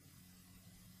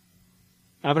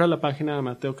Abra la página de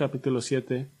Mateo capítulo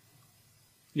 7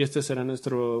 y este será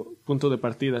nuestro punto de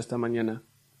partida esta mañana.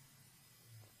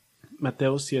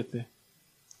 Mateo 7.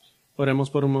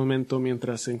 Oremos por un momento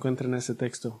mientras se encuentra en ese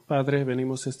texto. Padre,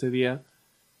 venimos este día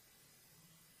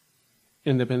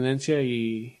en dependencia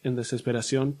y en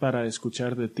desesperación para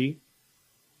escuchar de ti.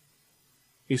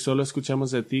 Y solo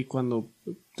escuchamos de ti cuando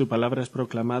tu palabra es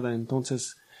proclamada.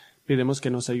 Entonces pidemos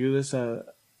que nos ayudes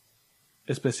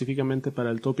específicamente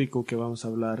para el tópico que vamos a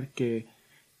hablar, que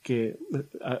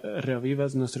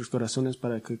reavivas nuestros corazones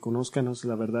para que conozcanos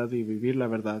la verdad y vivir la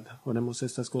verdad. Oremos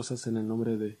estas cosas en el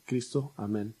nombre de Cristo.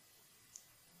 Amén.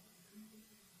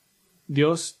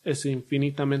 Dios es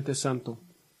infinitamente santo.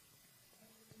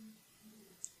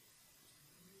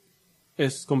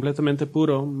 Es completamente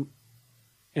puro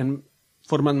en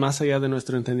formas más allá de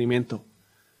nuestro entendimiento.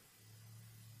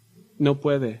 No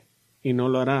puede y no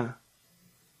lo hará.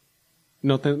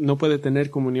 No puede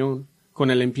tener comunión con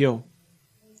el impío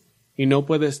y no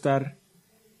puede estar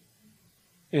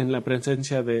en la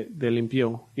presencia del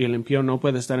impío y el impío no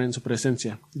puede estar en su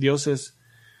presencia. Dios es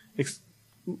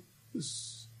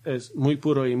muy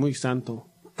puro y muy santo.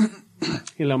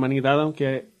 Y la humanidad,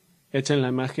 aunque hecha en la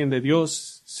imagen de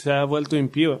Dios, se ha vuelto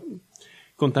impío,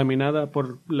 contaminada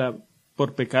por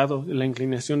pecado. La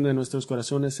inclinación de nuestros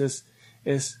corazones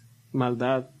es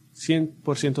maldad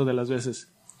 100% de las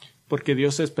veces, porque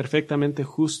Dios es perfectamente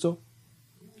justo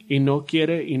y no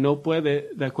quiere y no puede,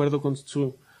 de acuerdo con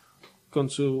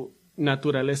su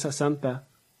naturaleza santa,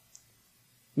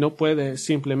 no puede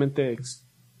simplemente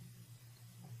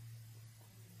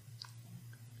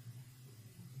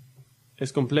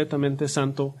es completamente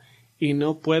santo y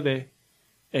no puede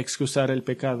excusar el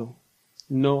pecado.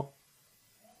 No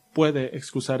puede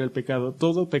excusar el pecado.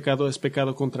 Todo pecado es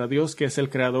pecado contra Dios, que es el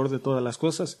creador de todas las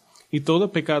cosas. Y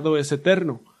todo pecado es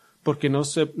eterno, porque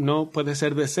no puede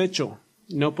ser deshecho,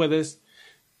 no puede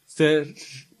ser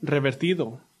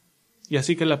revertido. Y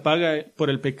así que la paga por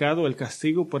el pecado, el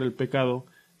castigo por el pecado,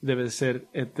 debe ser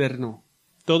eterno.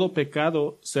 Todo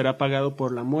pecado será pagado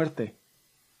por la muerte.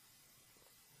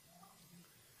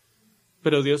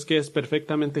 Pero Dios, que es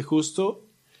perfectamente justo,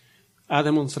 ha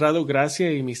demostrado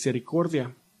gracia y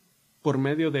misericordia por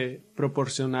medio de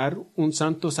proporcionar un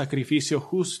santo sacrificio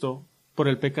justo por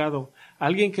el pecado,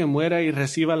 alguien que muera y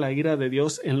reciba la ira de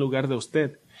Dios en lugar de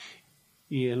usted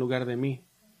y en lugar de mí.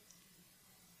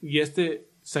 Y este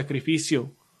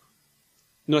sacrificio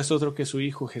no es otro que su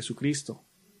Hijo Jesucristo.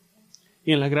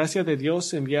 Y en la gracia de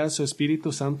Dios envía a su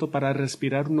Espíritu Santo para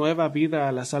respirar nueva vida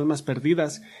a las almas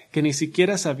perdidas que ni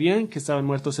siquiera sabían que estaban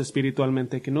muertos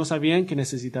espiritualmente, que no sabían que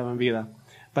necesitaban vida,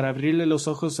 para abrirle los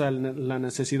ojos a la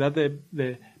necesidad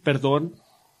de perdón,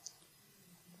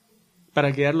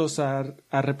 para guiarlos a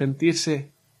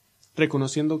arrepentirse,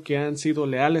 reconociendo que han sido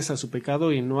leales a su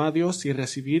pecado y no a Dios, y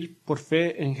recibir por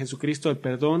fe en Jesucristo el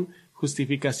perdón,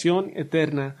 justificación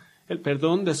eterna, el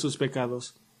perdón de sus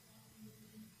pecados,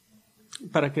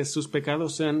 para que sus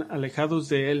pecados sean alejados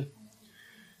de Él,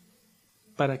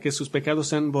 para que sus pecados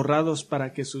sean borrados,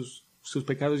 para que sus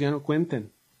pecados ya no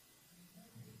cuenten.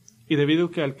 Y debido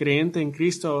a que al creyente en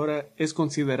Cristo ahora es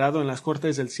considerado en las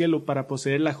cortes del cielo para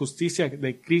poseer la justicia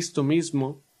de Cristo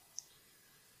mismo,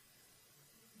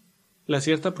 la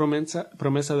cierta promesa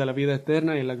de la vida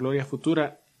eterna y la gloria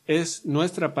futura es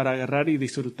nuestra para agarrar y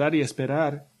disfrutar y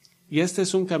esperar. Y este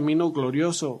es un camino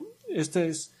glorioso.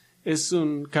 Este es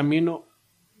un camino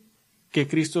que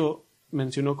Cristo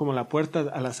mencionó como la puerta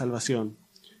a la salvación.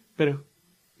 Pero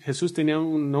Jesús tenía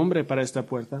un nombre para esta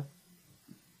puerta,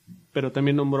 pero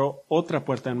también nombró otra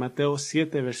puerta en Mateo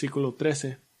 7, versículo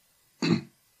 13.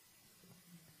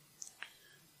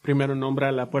 Primero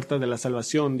nombra la puerta de la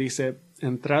salvación, dice,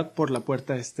 entrad por la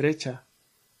puerta estrecha.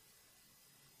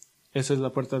 Esa es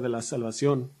la puerta de la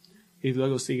salvación. Y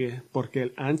luego sigue,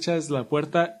 porque ancha es la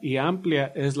puerta y amplia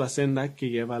es la senda que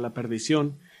lleva a la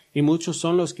perdición, y muchos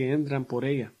son los que entran por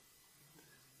ella.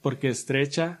 Porque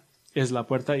estrecha es la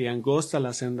puerta y angosta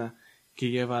la senda que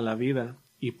lleva a la vida,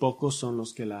 y pocos son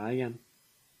los que la hallan.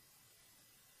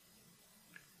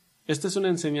 Esta es una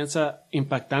enseñanza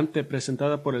impactante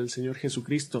presentada por el Señor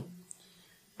Jesucristo.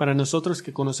 Para nosotros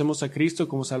que conocemos a Cristo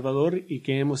como Salvador y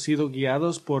que hemos sido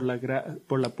guiados por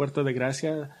la puerta de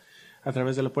gracia a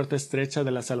través de la puerta estrecha de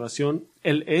la salvación,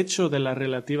 el hecho de la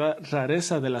relativa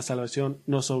rareza de la salvación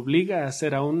nos obliga a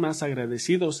ser aún más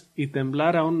agradecidos y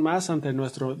temblar aún más ante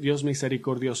nuestro Dios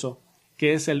misericordioso,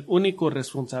 que es el único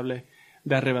responsable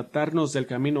de arrebatarnos del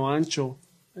camino ancho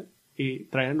y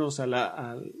traernos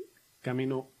al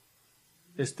camino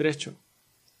estrecho.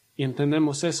 Y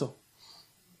entendemos eso.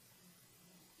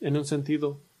 En un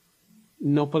sentido,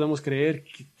 no podemos creer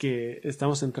que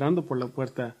estamos entrando por la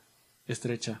puerta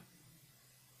estrecha.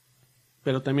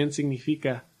 Pero también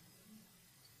significa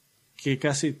que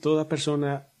casi toda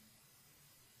persona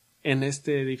en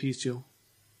este edificio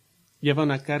lleva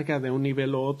una carga de un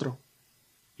nivel u otro.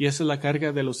 Y esa es la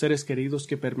carga de los seres queridos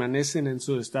que permanecen en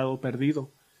su estado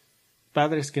perdido.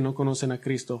 Padres que no conocen a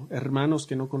Cristo, hermanos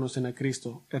que no conocen a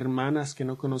Cristo, hermanas que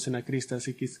no conocen a Cristo,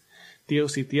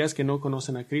 tíos y tías que no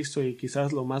conocen a Cristo y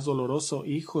quizás lo más doloroso,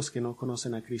 hijos que no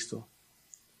conocen a Cristo.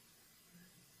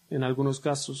 En algunos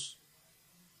casos,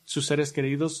 sus seres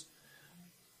queridos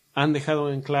han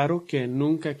dejado en claro que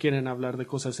nunca quieren hablar de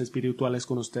cosas espirituales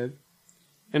con usted.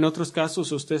 En otros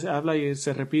casos, usted habla y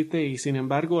se repite y sin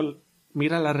embargo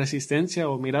mira la resistencia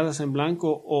o miradas en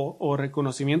blanco o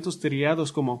reconocimientos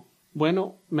trillados como,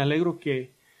 bueno, me alegro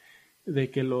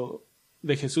de que lo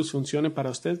de Jesús funcione para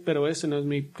usted, pero ese no es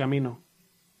mi camino.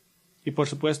 Y por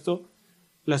supuesto,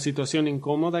 la situación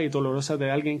incómoda y dolorosa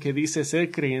de alguien que dice ser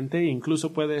creyente e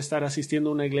incluso puede estar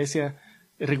asistiendo a una iglesia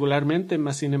regularmente,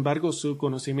 mas sin embargo su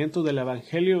conocimiento del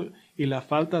Evangelio y la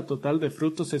falta total de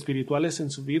frutos espirituales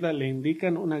en su vida le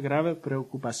indican una grave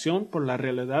preocupación por la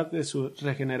realidad de su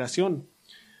regeneración.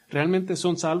 ¿Realmente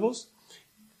son salvos?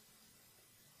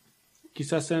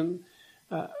 Quizás sean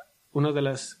una de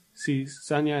las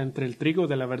cizañas entre el trigo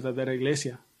de la verdadera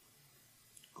iglesia.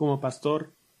 Como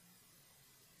pastor,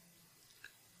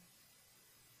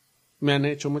 me han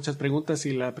hecho muchas preguntas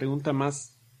y la pregunta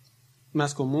más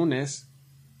común es,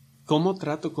 ¿cómo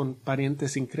trato con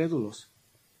parientes incrédulos?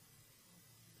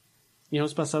 Y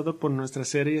hemos pasado por nuestras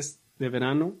series de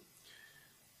verano,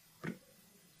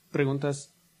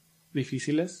 preguntas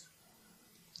difíciles.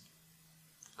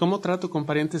 ¿Cómo trato con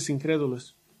parientes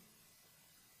incrédulos?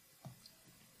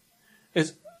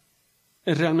 Es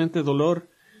realmente dolor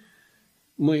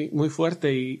muy, muy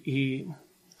fuerte y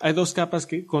hay dos capas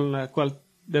con la cual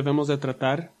debemos de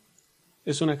tratar.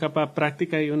 Es una capa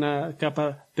práctica y una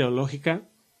capa teológica.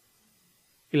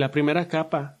 Y la primera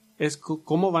capa es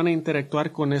cómo van a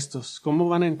interactuar con estos, cómo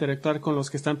van a interactuar con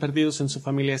los que están perdidos en su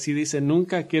familia. Si dice,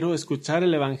 nunca quiero escuchar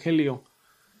el Evangelio,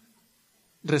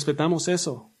 respetamos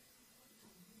eso.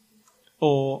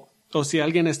 O si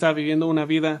alguien está viviendo una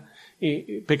vida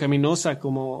pecaminosa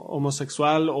como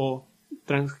homosexual o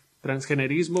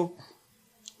transgenerismo,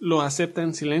 lo acepta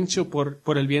en silencio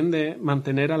por el bien de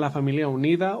mantener a la familia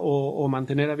unida o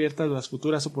mantener abiertas las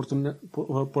futuras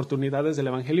oportunidades del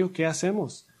Evangelio. ¿Qué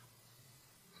hacemos?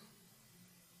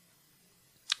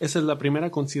 Esa es la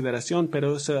primera consideración,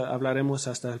 pero eso hablaremos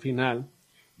hasta el final.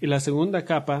 Y la segunda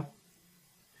capa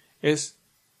es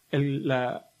el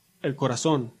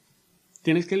corazón.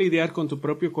 Tienes que lidiar con tu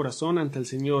propio corazón ante el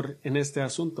Señor en este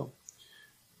asunto.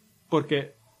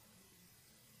 Porque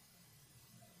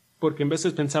en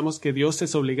veces pensamos que Dios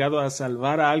es obligado a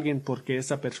salvar a alguien porque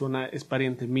esa persona es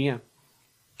pariente mía,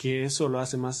 que eso lo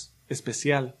hace más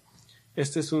especial.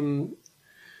 Este es un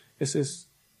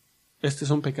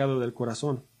pecado del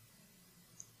corazón.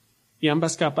 Y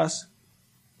ambas capas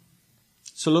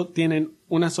solo tienen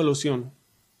una solución,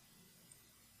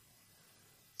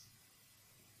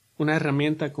 una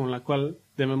herramienta con la cual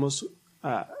debemos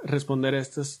responder a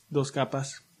estas dos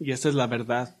capas, y esta es la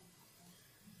verdad.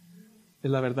 Es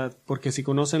la verdad, porque si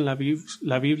conocen la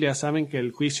Biblia saben que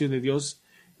el juicio de Dios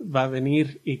va a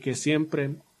venir y que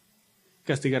siempre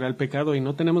castigará el pecado y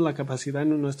no tenemos la capacidad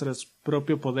en nuestro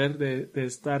propio poder de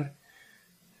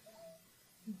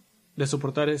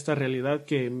soportar esta realidad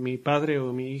que mi padre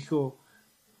o mi hijo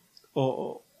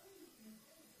o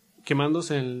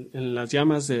quemándose en las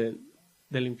llamas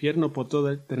del infierno por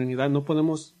toda eternidad. No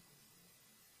podemos.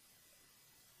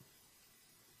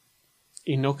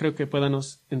 Y no creo que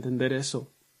podamos entender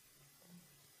eso.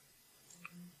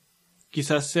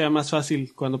 Quizás sea más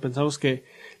fácil cuando pensamos que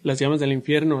las llamas del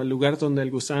infierno, el lugar donde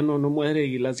el gusano no muere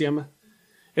y las llamas,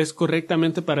 es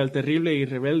correctamente para el terrible y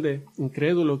rebelde,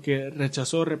 incrédulo que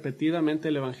rechazó repetidamente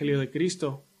el Evangelio de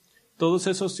Cristo. Todos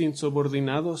esos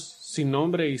insubordinados, sin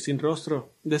nombre y sin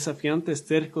rostro, desafiantes,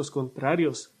 tercos,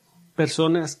 contrarios,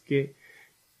 personas que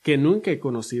nunca he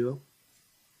conocido.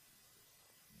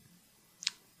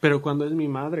 Pero cuando es mi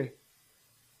madre,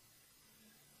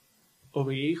 o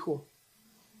mi hijo,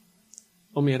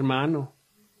 o mi hermano,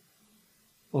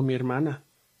 o mi hermana,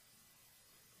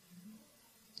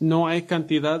 no hay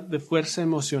cantidad de fuerza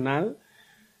emocional,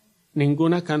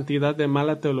 ninguna cantidad de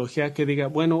mala teología que diga,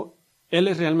 bueno, él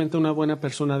es realmente una buena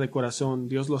persona de corazón,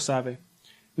 Dios lo sabe.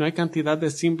 No hay cantidad de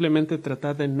simplemente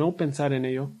tratar de no pensar en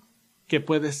ello, que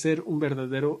puede ser un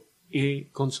verdadero y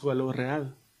consuelo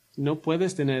real. No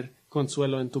puedes tener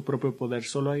consuelo en tu propio poder.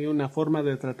 Solo hay una forma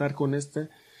de tratar con este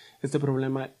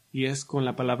problema y es con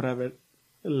la palabra,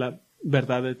 la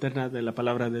verdad eterna de la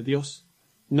palabra de Dios.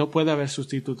 No puede haber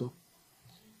sustituto.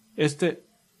 Esta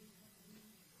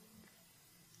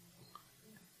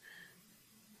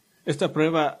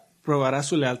prueba probará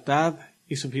su lealtad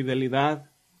y su fidelidad,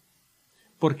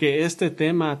 porque este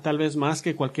tema, tal vez más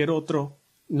que cualquier otro,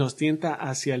 nos tienta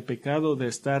hacia el pecado de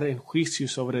estar en juicio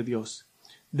sobre Dios.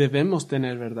 Debemos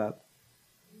tener verdad.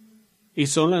 Y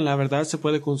solo en la verdad se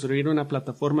puede construir una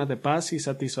plataforma de paz y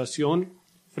satisfacción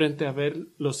frente a ver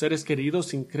los seres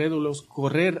queridos incrédulos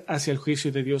correr hacia el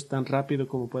juicio de Dios tan rápido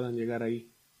como puedan llegar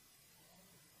ahí.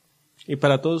 Y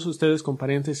para todos ustedes con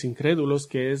parientes incrédulos,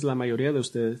 que es la mayoría de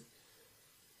ustedes,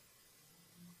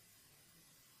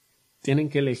 tienen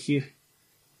que elegir.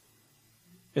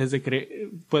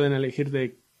 Pueden elegir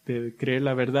de creer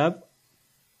la verdad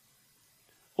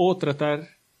o tratar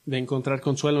de encontrar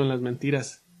consuelo en las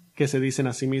mentiras que se dicen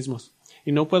a sí mismos.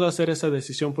 Y no puedo hacer esa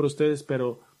decisión por ustedes,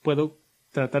 pero puedo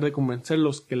tratar de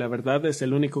convencerlos que la verdad es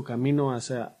el único camino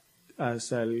hacia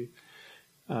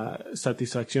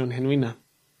satisfacción genuina.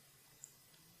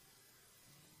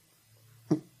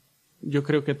 Yo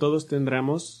creo que todos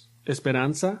tendremos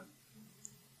esperanza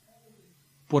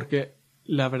porque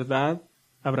la verdad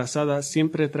abrazada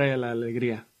siempre trae la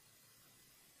alegría.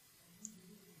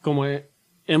 Como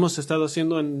hemos estado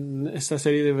haciendo en esta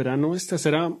serie de verano, este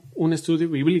será un estudio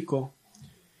bíblico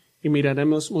y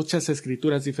miraremos muchas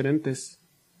escrituras diferentes.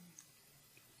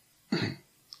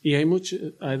 Y hay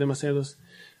demasiados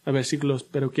versículos,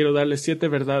 pero quiero darles 7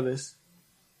 verdades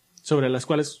sobre las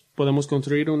cuales podemos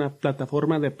construir una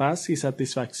plataforma de paz y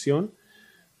satisfacción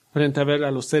frente a ver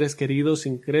a los seres queridos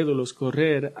incrédulos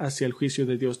correr hacia el juicio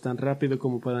de Dios tan rápido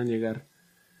como puedan llegar.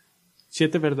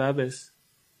 7 verdades.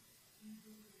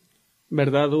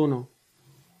 Verdad 1.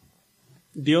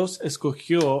 Dios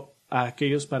escogió a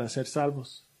aquellos para ser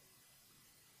salvos.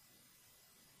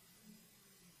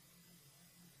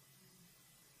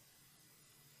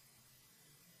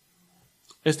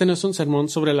 Este no es un sermón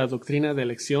sobre la doctrina de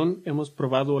elección. Hemos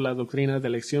probado la doctrina de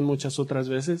elección muchas otras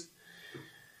veces.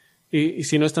 Y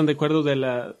si no están de acuerdo de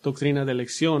la doctrina de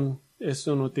elección,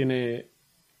 eso no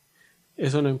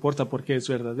importa porque es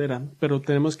verdadera. Pero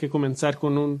tenemos que comenzar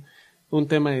con un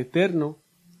tema eterno.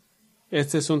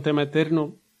 Este es un tema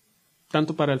eterno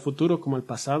tanto para el futuro como el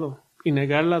pasado. Y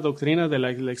negar la doctrina de la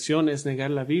elección es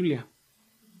negar la Biblia.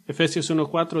 Efesios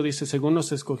 1:4 dice, según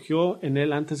nos escogió en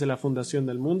Él antes de la fundación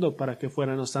del mundo, para que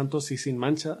fuéramos santos y sin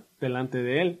mancha delante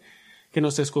de Él. Que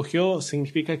nos escogió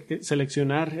significa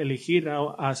seleccionar, elegir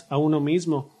a uno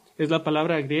mismo. Es la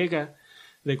palabra griega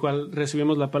de cual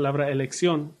recibimos la palabra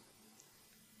elección.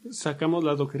 Sacamos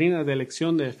la doctrina de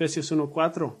elección de Efesios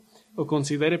 1:4 o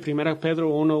considere 1 Pedro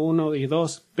 1:1 y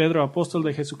 2. Pedro, apóstol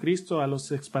de Jesucristo, a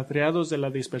los expatriados de la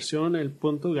dispersión, el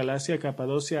Ponto, Galacia,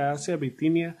 Capadocia, Asia,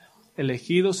 Bitinia,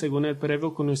 elegidos según el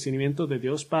previo conocimiento de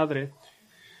Dios Padre.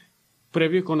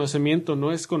 Previo conocimiento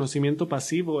no es conocimiento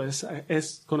pasivo,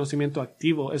 es conocimiento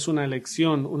activo, es una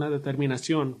elección, una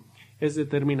determinación, es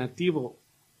determinativo,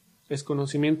 es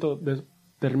conocimiento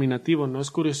determinativo, no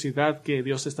es curiosidad que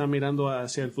Dios está mirando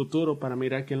hacia el futuro para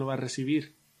mirar quién lo va a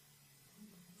recibir.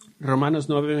 Romanos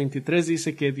 9:23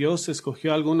 dice que Dios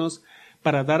escogió a algunos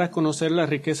para dar a conocer las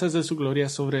riquezas de su gloria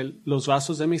sobre los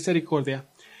vasos de misericordia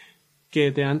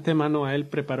que de antemano a Él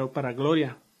preparó para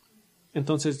gloria.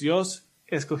 Entonces Dios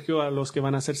escogió a los que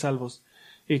van a ser salvos.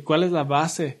 ¿Y cuál es la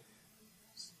base?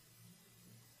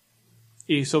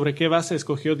 ¿Y sobre qué base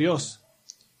escogió Dios?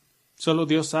 Solo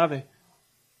Dios sabe.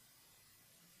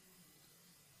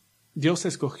 Dios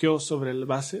escogió sobre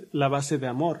la base de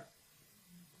amor.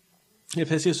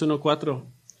 Efesios 1:4.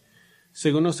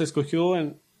 Según nos escogió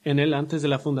en Él antes de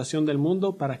la fundación del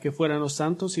mundo, para que fuéramos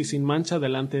santos y sin mancha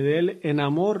delante de Él, en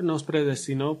amor nos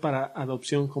predestinó para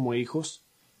adopción como hijos.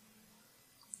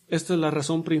 Esta es la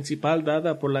razón principal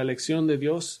dada por la elección de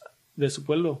Dios de su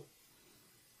pueblo.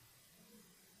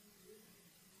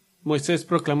 Moisés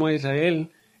proclamó a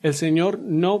Israel, el Señor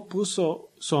no puso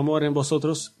su amor en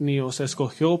vosotros, ni os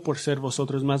escogió por ser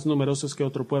vosotros más numerosos que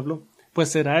otro pueblo, pues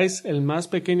seráis el más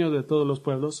pequeño de todos los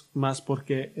pueblos, más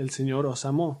porque el Señor os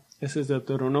amó. Ese es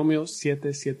Deuteronomio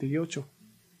 7:7 y 8.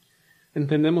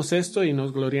 Entendemos esto y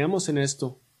nos gloriamos en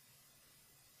esto.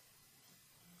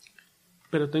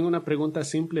 Pero tengo una pregunta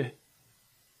simple.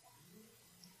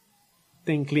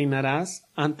 ¿Te inclinarás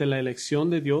ante la elección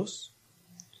de Dios?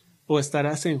 ¿O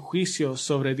estarás en juicio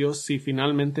sobre Dios si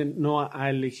finalmente no ha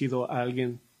elegido a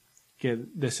alguien que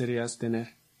desearías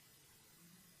tener?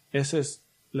 Esa es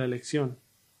la elección.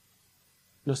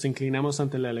 ¿Nos inclinamos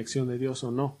ante la elección de Dios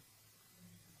o no?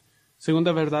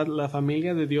 Segunda verdad, la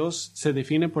familia de Dios se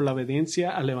define por la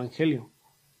obediencia al Evangelio.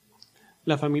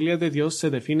 La familia de Dios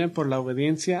se define por la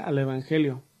obediencia al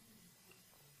Evangelio.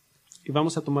 Y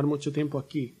vamos a tomar mucho tiempo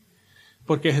aquí.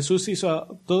 porque Jesús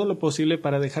hizo todo lo posible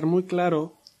para dejar muy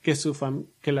claro que,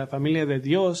 que la familia de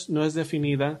Dios no es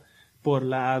definida por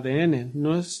la ADN,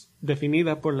 no es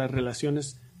definida por las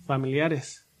relaciones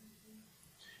familiares.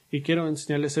 Y quiero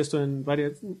enseñarles esto en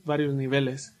varios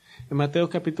niveles. En Mateo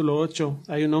capítulo 8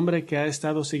 hay un hombre que ha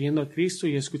estado siguiendo a Cristo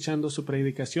y escuchando su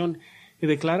predicación y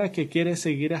declara que quiere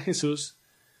seguir a Jesús.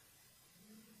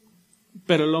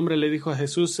 Pero el hombre le dijo a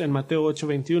Jesús en Mateo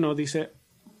 8:21, dice,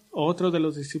 otro de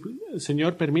los discípulos,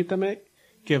 Señor, permítame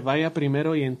que vaya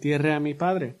primero y entierre a mi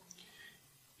padre.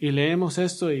 Y leemos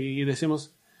esto y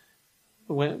decimos,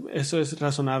 bueno, eso es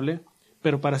razonable,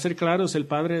 pero para ser claros, el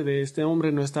padre de este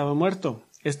hombre no estaba muerto.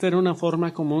 Esta era una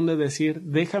forma común de decir,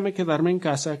 déjame quedarme en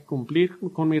casa, cumplir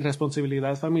con mi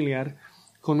responsabilidad familiar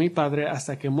con mi padre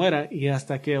hasta que muera y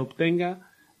hasta que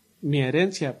obtenga mi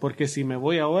herencia, porque si me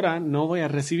voy ahora no voy a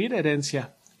recibir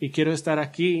herencia y quiero estar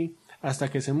aquí hasta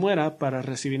que se muera para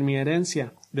recibir mi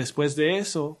herencia. Después de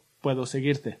eso puedo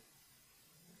seguirte.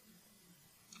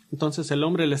 Entonces el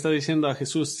hombre le está diciendo a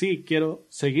Jesús, sí, quiero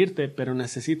seguirte, pero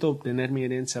necesito obtener mi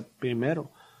herencia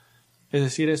primero. Es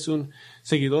decir, es un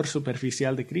seguidor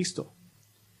superficial de Cristo.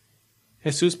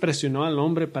 Jesús presionó al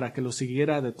hombre para que lo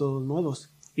siguiera de todos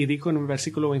modos, y dijo en el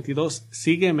versículo 22,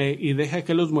 sígueme y deja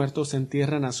que los muertos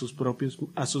entierren a sus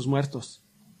muertos.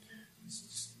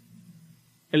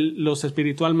 Los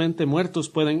espiritualmente muertos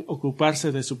pueden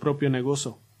ocuparse de su propio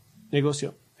negocio.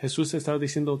 Jesús estaba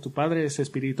diciendo, tu padre es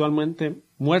espiritualmente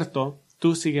muerto,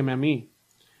 tú sígueme a mí.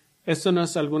 Esto no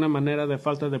es alguna manera de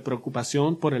falta de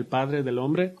preocupación por el padre del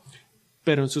hombre,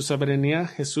 pero en su soberanía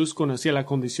Jesús conocía la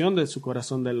condición de su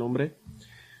corazón del hombre,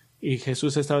 y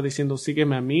Jesús estaba diciendo,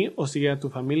 sígueme a mí o sigue a tu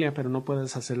familia, pero no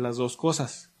puedes hacer las dos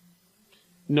cosas.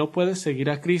 No puedes seguir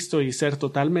a Cristo y ser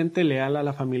totalmente leal a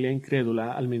la familia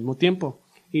incrédula al mismo tiempo.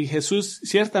 Y Jesús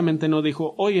ciertamente no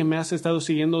dijo, oye, me has estado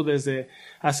siguiendo desde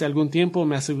hace algún tiempo,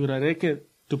 me aseguraré que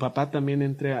tu papá también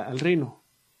entre al reino.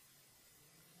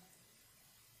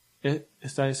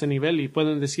 Está a ese nivel y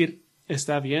pueden decir,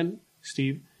 está bien,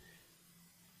 Steve,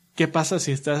 ¿qué pasa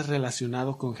si estás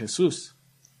relacionado con Jesús?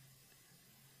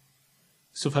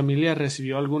 ¿Su familia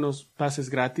recibió algunos pases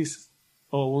gratis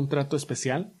o un trato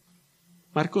especial?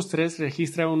 Marcos 3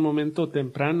 registra un momento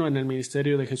temprano en el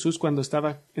ministerio de Jesús cuando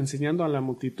estaba enseñando a la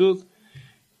multitud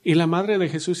y la madre de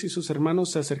Jesús y sus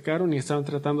hermanos se acercaron y estaban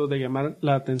tratando de llamar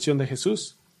la atención de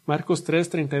Jesús. Marcos 3,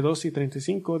 32 y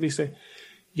 35 dice,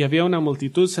 y había una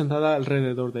multitud sentada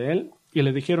alrededor de él y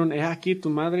le dijeron, he aquí tu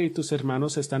madre y tus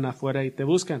hermanos están afuera y te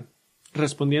buscan.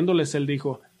 Respondiéndoles él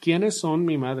dijo, ¿quiénes son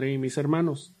mi madre y mis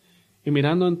hermanos? Y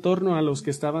mirando en torno a los que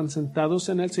estaban sentados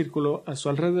en el círculo a su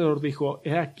alrededor, dijo,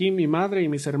 he aquí mi madre y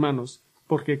mis hermanos,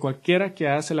 porque cualquiera que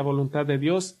hace la voluntad de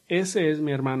Dios, ese es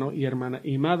mi hermano y hermana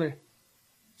y madre.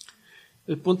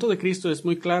 El punto de Cristo es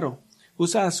muy claro.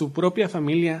 Usa a su propia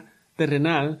familia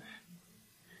terrenal,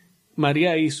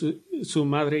 María y su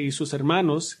madre y sus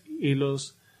hermanos, y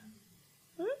los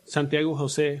Santiago,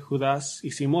 José, Judas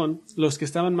y Simón, los que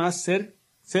estaban más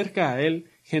cerca a él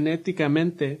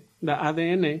genéticamente, la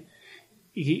ADN,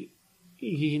 y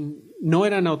no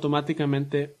eran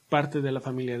automáticamente parte de la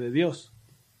familia de Dios.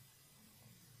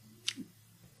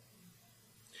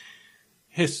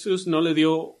 Jesús no le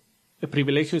dio el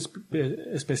privilegio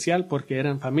especial porque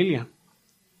eran familia.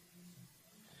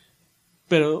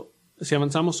 Pero si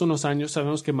avanzamos unos años,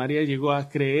 sabemos que María llegó a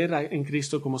creer en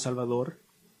Cristo como Salvador.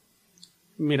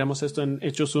 Miramos esto en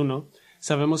Hechos 1.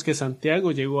 Sabemos que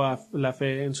Santiago llegó a la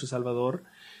fe en su Salvador.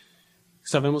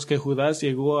 Sabemos que Judas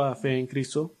llegó a fe en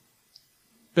Cristo,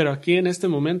 pero aquí en este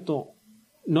momento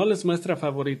no les muestra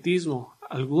favoritismo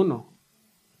alguno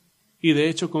y de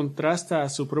hecho contrasta a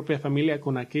su propia familia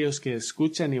con aquellos que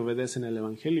escuchan y obedecen el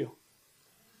Evangelio.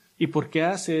 ¿Y por qué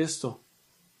hace esto?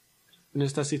 En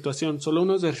esta situación, solo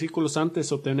unos versículos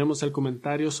antes obtenemos el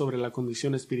comentario sobre la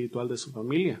condición espiritual de su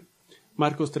familia.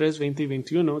 Marcos 3, 20 y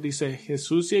 21 dice,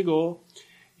 Jesús llegó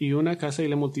y una casa y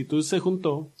la multitud se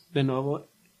juntó de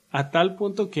nuevo a tal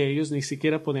punto que ellos ni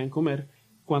siquiera podían comer.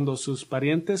 Cuando sus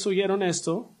parientes oyeron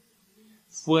esto,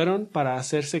 fueron para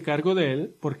hacerse cargo de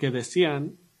él, porque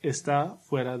decían, está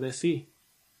fuera de sí.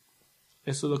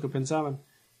 Eso es lo que pensaban,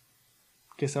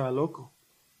 que estaba loco.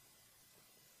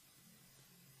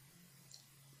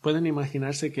 ¿Pueden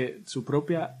imaginarse que su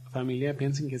propia familia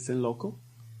piensen que estén loco?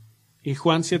 Y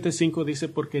Juan 7:5 dice,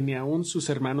 porque ni aun sus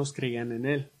hermanos creían en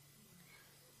él.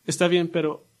 Está bien,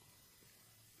 pero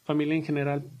familia en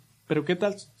general, pero ¿qué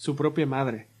tal su propia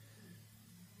madre?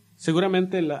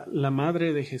 Seguramente la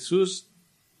madre de Jesús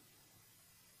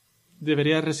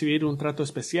debería recibir un trato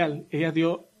especial. Ella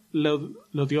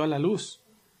lo dio a la luz.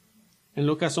 En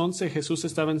Lucas 11 Jesús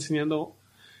estaba enseñando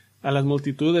a las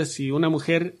multitudes y una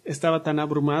mujer estaba tan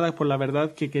abrumada por la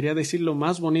verdad que quería decir lo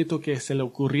más bonito que se le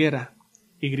ocurriera.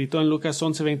 Y gritó en Lucas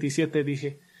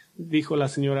 11:27, dijo la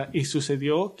señora, y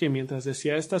sucedió que mientras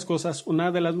decía estas cosas,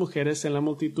 una de las mujeres en la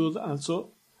multitud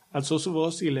alzó su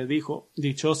voz y le dijo,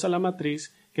 dichosa la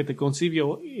matriz que te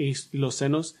concibió y los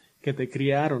senos que te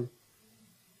criaron.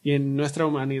 Y en nuestra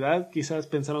humanidad quizás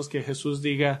pensamos que Jesús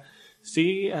diga,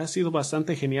 sí, ha sido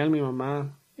bastante genial mi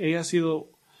mamá, ella ha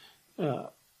sido,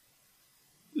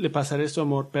 le pasaré su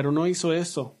amor, pero no hizo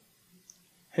eso.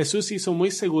 Jesús hizo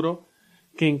muy seguro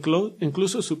que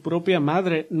incluso su propia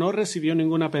madre no recibió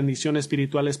ninguna bendición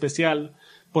espiritual especial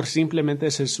por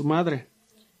simplemente ser su madre.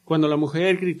 Cuando la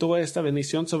mujer gritó esta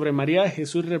bendición sobre María,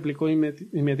 Jesús replicó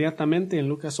inmediatamente en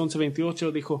Lucas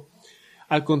 11:28, dijo,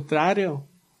 al contrario,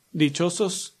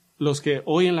 dichosos los que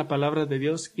oyen la palabra de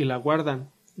Dios y la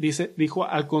guardan. Dijo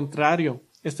al contrario.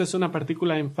 Esta es una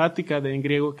partícula enfática en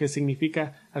griego que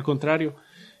significa al contrario,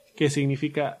 que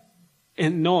significa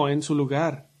no, en su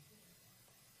lugar.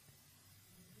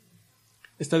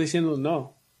 Está diciendo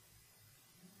no.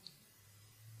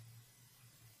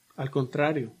 Al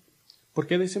contrario. ¿Por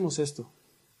qué decimos esto?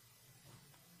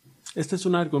 Este es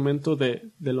un argumento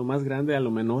de lo más grande a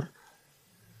lo menor,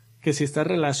 que si está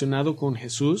relacionado con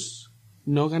Jesús,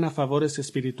 no gana favores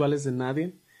espirituales de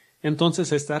nadie, entonces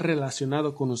si está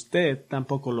relacionado con usted,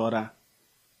 tampoco lo hará.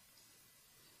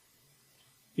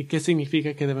 ¿Y qué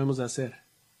significa que debemos de hacer?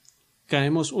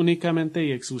 Caemos únicamente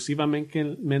y exclusivamente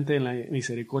en la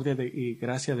misericordia y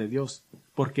gracia de Dios,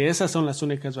 porque esas son las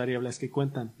únicas variables que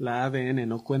cuentan. La ADN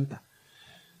no cuenta.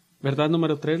 Verdad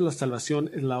número 3, la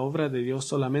salvación es la obra de Dios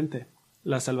solamente.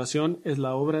 La salvación es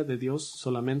la obra de Dios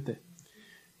solamente.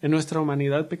 En nuestra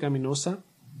humanidad pecaminosa,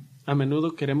 a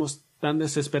menudo queremos tan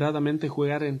desesperadamente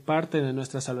jugar en parte de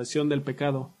nuestra salvación del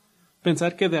pecado.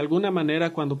 Pensar que de alguna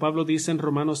manera cuando Pablo dice en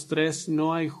Romanos 3,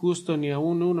 no hay justo ni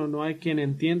aun uno, no hay quien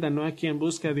entienda, no hay quien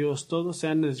busque a Dios, todos se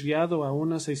han desviado, a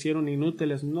unos se hicieron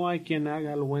inútiles, no hay quien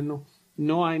haga lo bueno,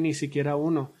 no hay ni siquiera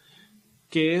uno,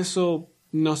 que eso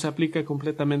no se aplica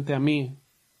completamente a mí,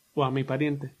 o a mi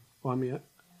pariente, o a mí.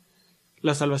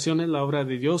 La salvación es la obra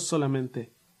de Dios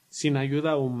solamente, sin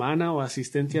ayuda humana o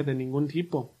asistencia de ningún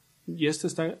tipo, y esto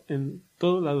está en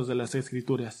todos lados de las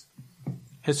Escrituras.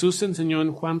 Jesús enseñó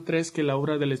en Juan 3 que la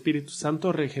obra del Espíritu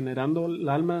Santo regenerando el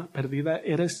alma perdida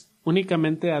era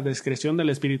únicamente a discreción del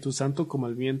Espíritu Santo como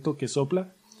el viento que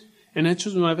sopla. En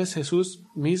Hechos 9 Jesús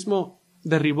mismo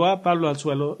derribó a Pablo al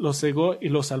suelo, lo cegó y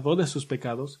lo salvó de sus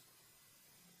pecados.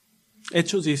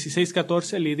 Hechos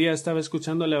 16:14 Lidia estaba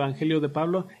escuchando el Evangelio de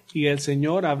Pablo y el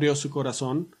Señor abrió su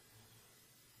corazón.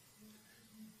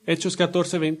 Hechos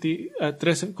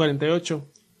 13:48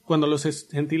 Cuando los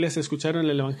gentiles escucharon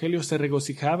el Evangelio, se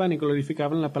regocijaban y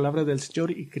glorificaban la palabra del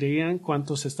Señor y creían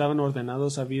cuantos estaban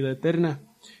ordenados a vida eterna.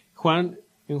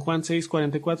 En Juan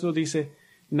 6:44 dice,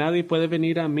 nadie puede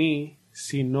venir a mí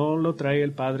si no lo trae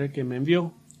el Padre que me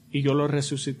envió, y yo lo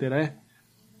resucitaré.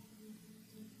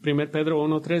 1 Pedro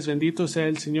 1:3 Bendito sea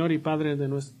el Señor y Padre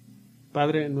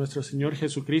nuestro Señor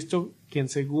Jesucristo, quien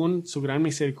según su gran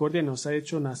misericordia nos ha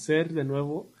hecho nacer de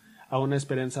nuevo a una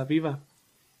esperanza viva.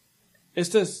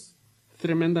 Esta es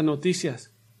tremenda noticia,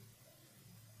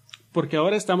 porque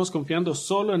ahora estamos confiando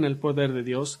solo en el poder de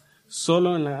Dios,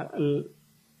 solo en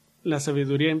la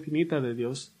sabiduría infinita de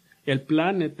Dios, el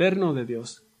plan eterno de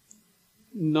Dios.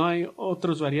 No hay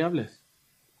otras variables.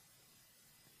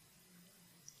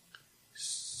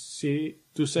 Si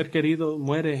tu ser querido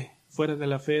muere fuera de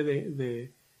la fe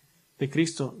de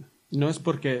Cristo, no es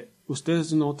porque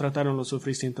ustedes no trataron lo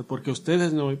suficiente, porque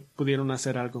ustedes no pudieron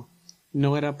hacer algo.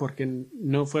 No era porque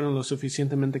no fueron lo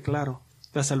suficientemente claros.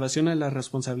 La salvación es la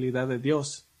responsabilidad de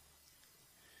Dios.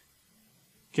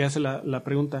 Que hace la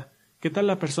pregunta, ¿qué tal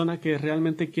la persona que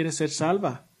realmente quiere ser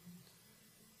salva?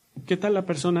 ¿Qué tal la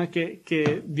persona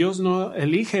que Dios no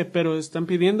elige, pero están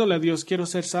pidiéndole a Dios, quiero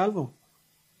ser salvo?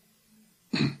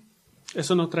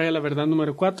 Eso nos trae a la verdad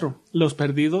número 4. Los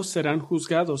perdidos serán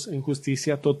juzgados en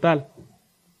justicia total.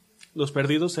 Los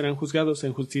perdidos serán juzgados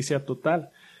en justicia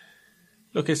total.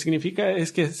 Lo que significa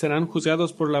es que serán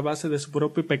juzgados por la base de su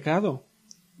propio pecado.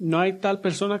 No hay tal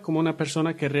persona como una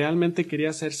persona que realmente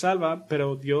quería ser salva,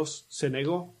 pero Dios se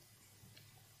negó.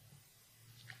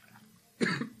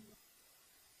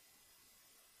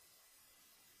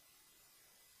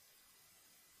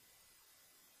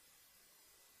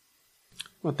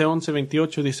 Mateo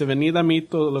 11:28 dice, venid a mí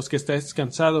todos los que estáis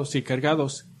cansados y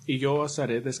cargados, y yo os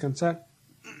haré descansar.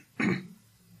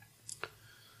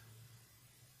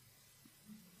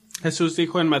 Jesús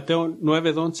dijo en Mateo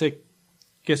 9:11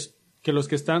 que los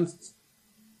que están,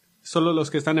 solo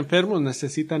los que están enfermos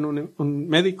necesitan un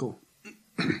médico.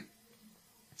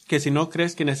 que si no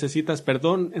crees que necesitas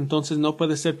perdón, entonces no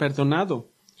puedes ser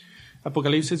perdonado.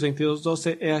 Apocalipsis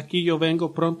 22:12, he aquí yo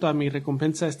vengo pronto, a mi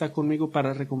recompensa está conmigo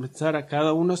para recompensar a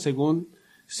cada uno según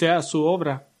sea su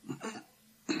obra.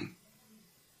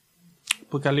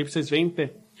 Apocalipsis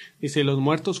 20, dice, los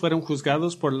muertos fueron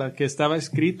juzgados por la que estaba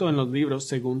escrito en los libros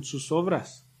según sus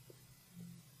obras.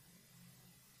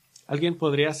 Alguien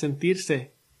podría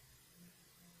sentirse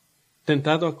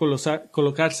tentado a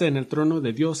colocarse en el trono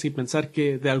de Dios y pensar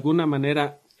que de alguna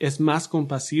manera es más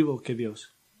compasivo que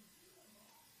Dios.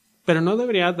 Pero ¿no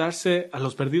debería darse a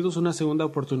los perdidos una segunda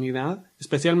oportunidad,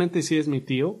 especialmente si es mi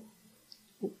tío?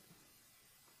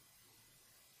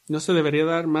 ¿No se debería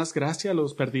dar más gracia a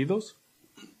los perdidos?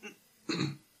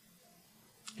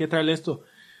 ¿Qué tal esto?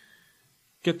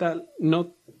 ¿Qué tal?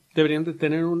 ¿No deberían de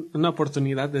tener una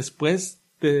oportunidad después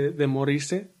de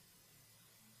morirse?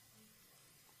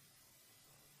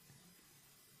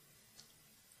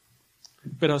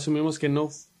 Pero asumimos que no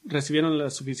recibieron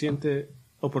las suficientes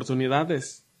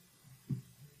oportunidades.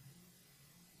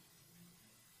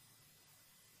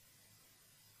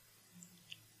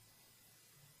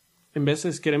 En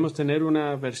veces queremos tener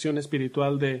una versión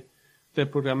espiritual del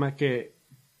programa que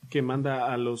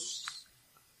manda a los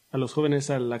jóvenes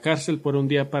a la cárcel por un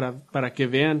día para que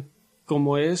vean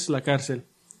cómo es la cárcel.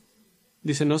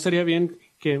 Dice, ¿no sería bien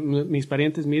que mis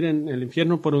parientes miren el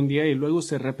infierno por un día y luego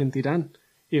se arrepentirán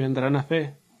y vendrán a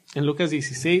fe? En Lucas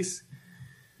 16,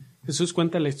 Jesús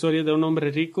cuenta la historia de un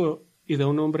hombre rico y de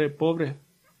un hombre pobre.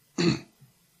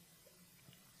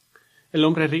 El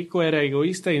hombre rico era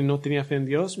egoísta y no tenía fe en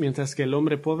Dios, mientras que el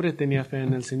hombre pobre tenía fe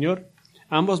en el Señor.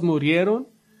 Ambos murieron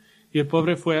y el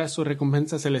pobre fue a su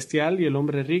recompensa celestial y el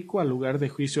hombre rico al lugar de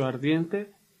juicio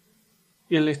ardiente.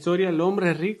 Y en la historia el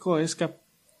hombre rico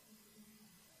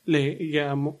le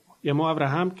llamó a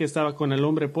Abraham, que estaba con el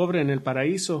hombre pobre en el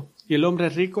paraíso, y el hombre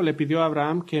rico le pidió a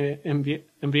Abraham que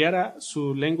enviara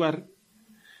su lengua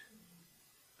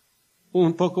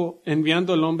un poco,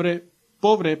 enviando al hombre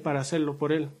pobre para hacerlo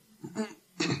por él.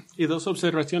 Y dos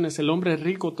observaciones. El hombre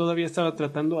rico todavía estaba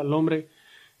tratando al hombre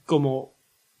como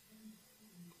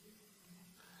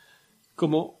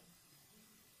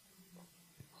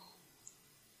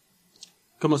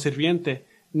sirviente.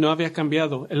 No había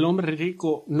cambiado. El hombre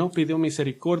rico no pidió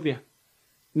misericordia.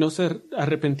 No se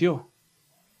arrepintió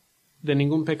de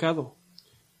ningún pecado.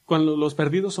 Cuando los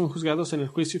perdidos son juzgados en el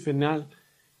juicio final,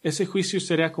 ese juicio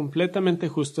será completamente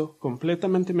justo,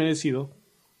 completamente merecido.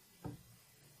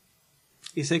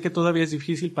 Y sé que todavía es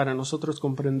difícil para nosotros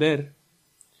comprender,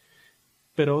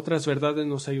 pero otras verdades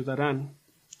nos ayudarán.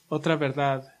 Otra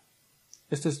verdad,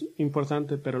 esta es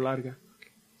importante pero larga.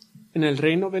 En el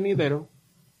reino venidero,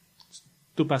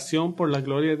 tu pasión por la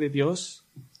gloria de Dios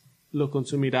lo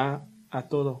consumirá a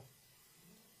todo.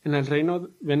 En el reino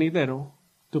venidero,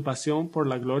 tu pasión por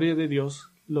la gloria de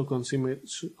Dios lo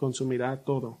consumirá a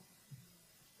todo.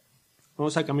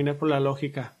 Vamos a caminar por la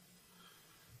lógica.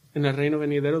 En el reino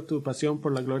venidero, tu pasión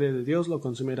por la gloria de Dios lo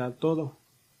consumirá todo.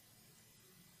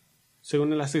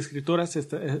 Según las Escrituras,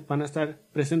 van a estar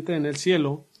presentes en el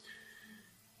cielo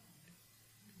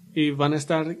y van a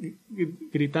estar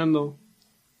gritando,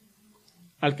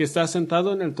 al que está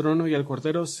sentado en el trono y al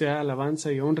Cordero sea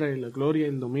alabanza y honra y la gloria y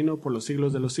el dominio por los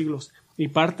siglos de los siglos. Y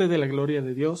parte de la gloria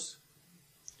de Dios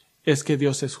es que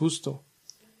Dios es justo,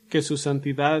 que su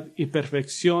santidad y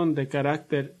perfección de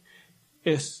carácter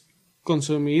es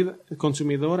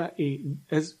consumidora y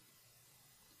es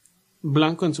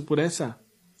blanco en su pureza.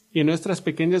 Y en nuestras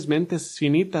pequeñas mentes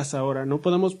finitas ahora no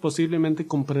podemos posiblemente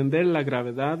comprender la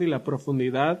gravedad y la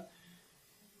profundidad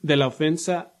de la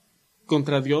ofensa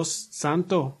contra Dios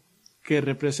santo que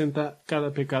representa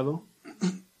cada pecado.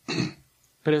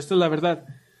 Pero esta es la verdad.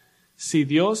 Si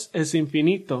Dios es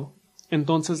infinito,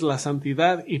 entonces la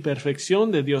santidad y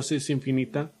perfección de Dios es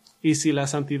infinita. Y si la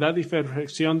santidad y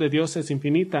perfección de Dios es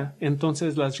infinita,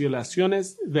 entonces las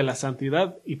violaciones de la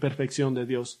santidad y perfección de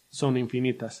Dios son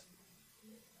infinitas.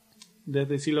 De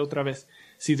decirlo otra vez,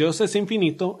 si Dios es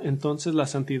infinito, entonces la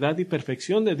santidad y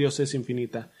perfección de Dios es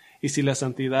infinita. Y si la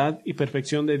santidad y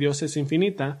perfección de Dios es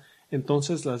infinita,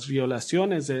 entonces las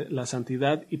violaciones de la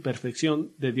santidad y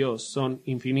perfección de Dios son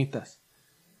infinitas.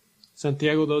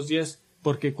 Santiago 2:10,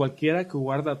 porque cualquiera que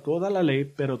guarda toda la ley,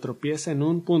 pero tropieza en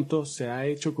un punto, se ha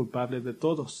hecho culpable de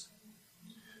todos.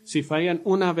 Si fallan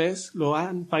una vez, lo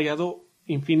han fallado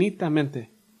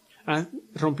infinitamente. Han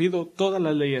rompido todas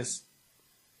las leyes.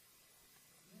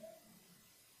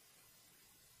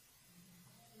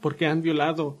 Porque han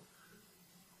violado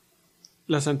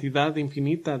la santidad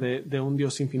infinita de un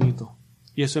Dios infinito.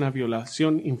 Y es una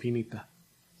violación infinita.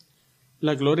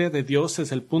 La gloria de Dios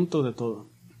es el punto de todo.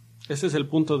 Ese es el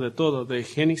punto de todo, de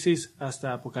Génesis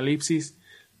hasta Apocalipsis.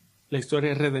 La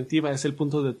historia redentiva es el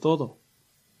punto de todo.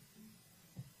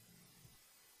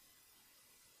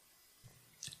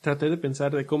 Traté de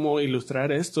pensar de cómo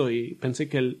ilustrar esto y pensé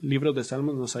que el libro de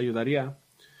Salmos nos ayudaría.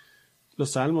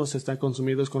 Los salmos están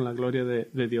consumidos con la gloria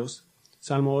de Dios.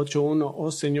 Salmo 8.1.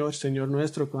 Oh Señor, Señor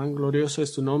nuestro, cuán glorioso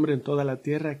es tu nombre en toda la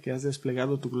tierra, que has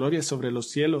desplegado tu gloria sobre los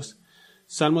cielos.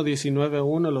 Salmo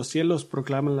 19.1. Los cielos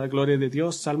proclaman la gloria de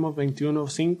Dios. Salmo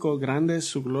 21.5. Grande es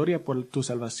su gloria por tu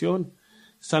salvación.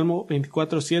 Salmo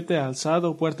 24.7.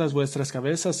 Alzado puertas vuestras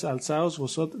cabezas, alzaos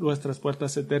vosotros vuestras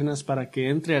puertas eternas, para que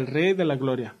entre el Rey de la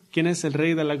gloria. ¿Quién es el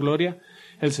Rey de la gloria?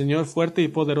 El Señor fuerte y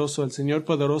poderoso, el Señor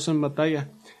poderoso en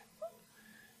batalla.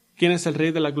 ¿Quién es el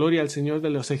Rey de la gloria? El Señor de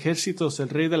los ejércitos, el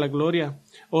Rey de la gloria.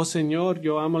 Oh Señor,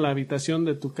 yo amo la habitación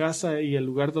de tu casa y el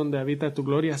lugar donde habita tu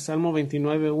gloria. Salmo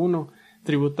 29.1.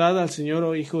 Tributad al Señor,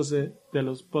 oh hijos de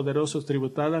los poderosos,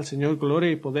 tributad al Señor gloria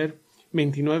y poder.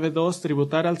 29.2.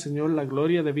 Tributar al Señor la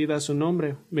gloria debida a su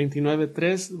nombre.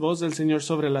 29.3. Voz del Señor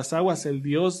sobre las aguas, el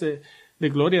Dios de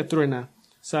gloria truena.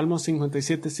 Salmo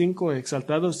 57.5.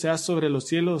 Exaltado seas sobre los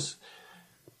cielos,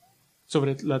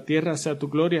 sobre la tierra sea tu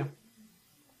gloria.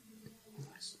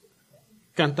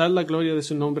 Cantad la gloria de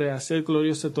su nombre, haced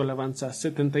gloriosa tu alabanza.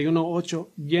 71.8.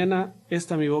 Llena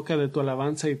esta mi boca de tu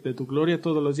alabanza y de tu gloria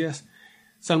todos los días.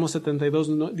 Salmo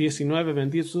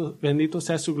 72.19. Bendito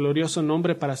sea su glorioso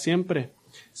nombre para siempre.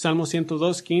 Salmo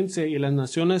 102.15. Y las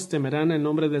naciones temerán el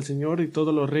nombre del Señor, y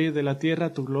todos los reyes de la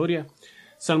tierra tu gloria.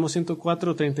 Salmo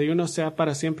 104.31. Sea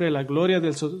para siempre la gloria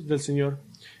del Señor.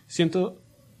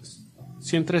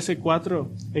 113.4.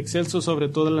 Excelso sobre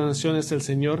todas las naciones el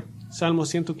Señor. Salmo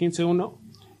 115.1.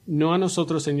 No a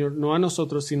nosotros, Señor, no a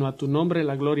nosotros, sino a tu nombre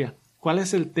la gloria. ¿Cuál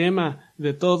es el tema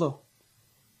de todo?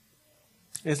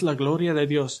 Es la gloria de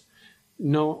Dios.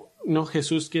 No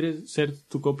Jesús quiere ser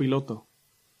tu copiloto.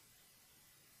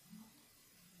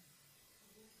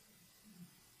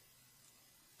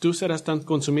 Tú serás tan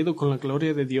consumido con la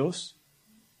gloria de Dios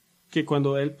que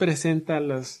cuando Él presenta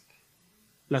las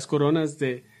coronas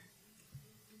de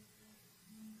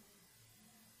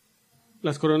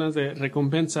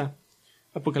recompensa,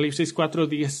 Apocalipsis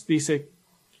 4.10 dice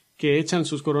que echan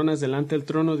sus coronas delante del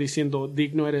trono diciendo: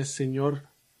 digno eres, Señor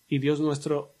y Dios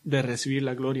nuestro, de recibir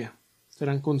la gloria.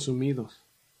 Serán consumidos.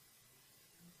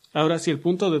 Ahora, si el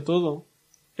punto de todo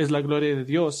es la gloria de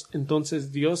Dios,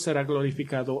 entonces Dios será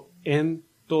glorificado en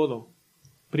todo.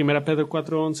 1 Pedro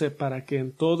 4.11, para que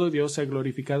en todo Dios sea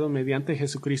glorificado mediante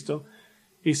Jesucristo.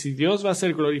 Y si Dios va a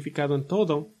ser glorificado en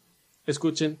todo,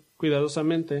 escuchen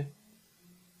cuidadosamente,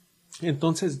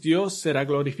 entonces Dios será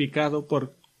glorificado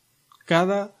por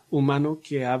cada humano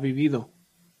que ha vivido.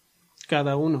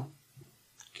 Cada uno.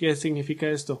 ¿Qué significa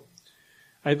esto?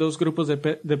 Hay dos grupos de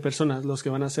personas, los que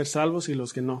van a ser salvos y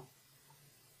los que no.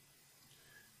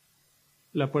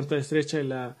 La puerta estrecha y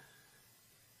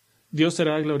Dios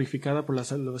será glorificada por la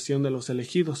salvación de los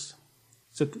elegidos.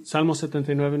 Salmo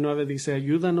 79.9 dice: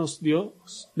 ayúdanos,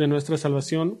 Dios, de nuestra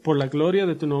salvación, por la gloria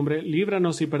de tu nombre,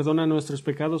 líbranos y perdona nuestros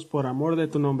pecados por amor de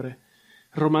tu nombre.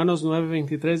 Romanos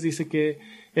 9.23 dice que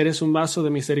eres un vaso de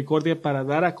misericordia para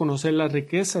dar a conocer las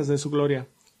riquezas de su gloria,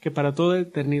 que para toda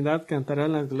eternidad cantará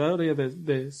la gloria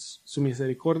de su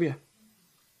misericordia.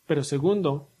 Pero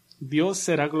segundo, Dios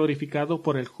será glorificado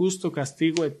por el justo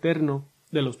castigo eterno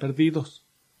de los perdidos.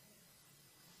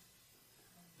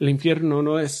 El infierno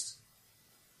no está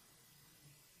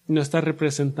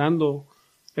representando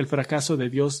el fracaso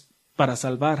de Dios para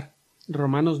salvar.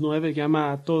 Romanos 9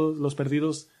 llama a todos los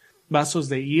perdidos vasos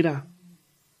de ira,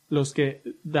 los que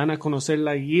dan a conocer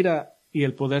la ira y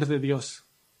el poder de Dios.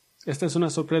 Esta es una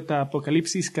sorpresa.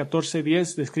 Apocalipsis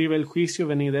 14.10 describe el juicio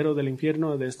venidero del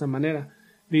infierno de esta manera.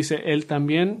 Dice: Él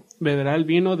también beberá el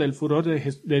vino del furor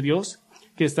de Dios,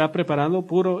 que está preparado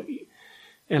puro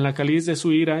en la cáliz de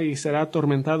su ira, y será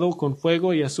atormentado con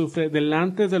fuego y azufre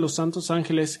delante de los santos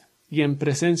ángeles y en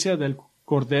presencia del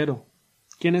Cordero.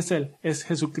 ¿Quién es Él? Es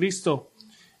Jesucristo.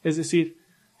 Es decir,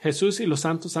 Jesús y los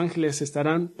santos ángeles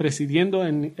estarán presidiendo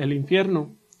en el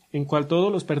infierno, en cual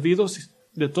todos los perdidos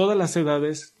de todas las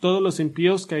edades, todos los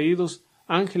impíos caídos,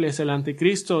 ángeles, el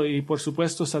anticristo y por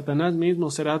supuesto Satanás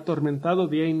mismo será atormentado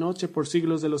día y noche por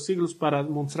siglos de los siglos. ¿Para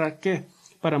mostrar qué?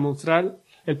 Para mostrar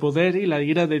el poder y la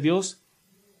ira de Dios,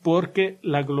 porque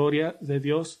la gloria de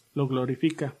Dios lo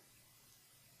glorifica.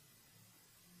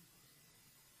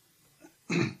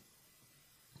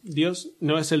 Dios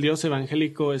no es el Dios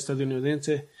evangélico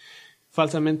estadounidense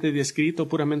falsamente descrito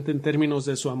puramente en términos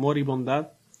de su amor y bondad.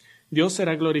 Dios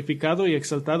será glorificado y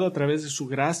exaltado a través de su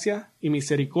gracia y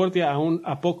misericordia aún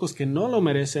a pocos que no lo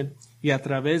merecen, y a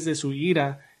través de su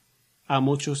ira a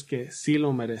muchos que sí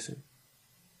lo merecen.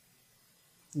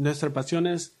 Nuestra pasión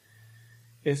es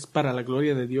para la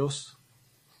gloria de Dios.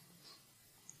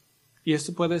 Y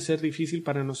esto puede ser difícil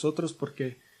para nosotros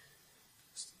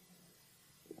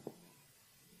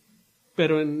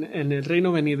pero en el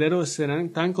reino venidero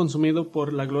serán tan consumidos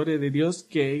por la gloria de Dios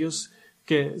que ellos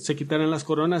que se quitarán las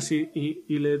coronas y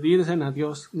le dicen a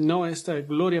Dios, no, esta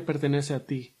gloria pertenece a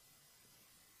ti.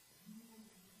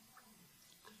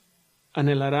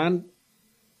 Anhelarán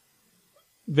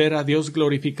ver a Dios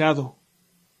glorificado.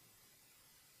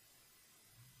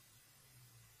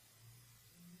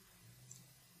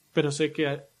 Pero sé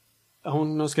que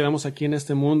aún nos quedamos aquí en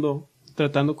este mundo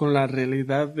tratando con la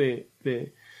realidad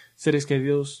de seres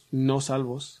queridos no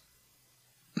salvos.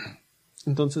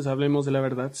 Entonces hablemos de la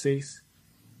verdad 6.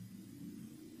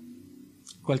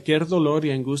 Cualquier dolor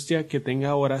y angustia que tenga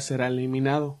ahora será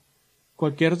eliminado.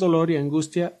 Cualquier dolor y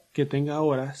angustia que tenga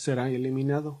ahora será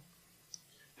eliminado.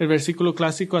 El versículo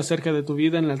clásico acerca de tu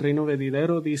vida en el reino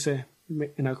venidero dice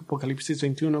en Apocalipsis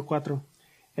 21:4,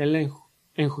 Él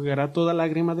enjugará toda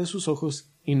lágrima de sus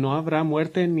ojos y no habrá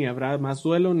muerte, ni habrá más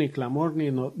duelo, ni clamor,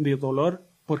 ni dolor,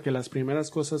 porque las primeras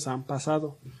cosas han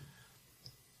pasado.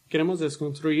 Queremos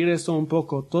desconstruir esto un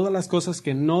poco, todas las cosas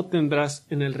que no tendrás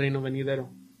en el reino venidero.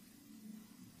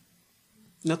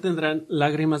 No tendrán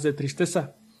lágrimas de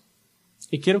tristeza.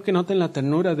 Y quiero que noten la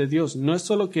ternura de Dios. No es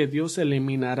solo que Dios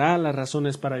eliminará las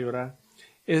razones para llorar.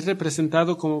 Es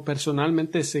representado como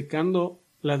personalmente secando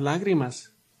las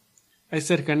lágrimas. Hay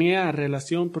cercanía,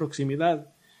 relación,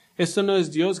 proximidad. Esto no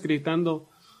es Dios gritando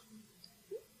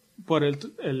por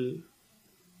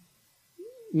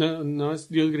no es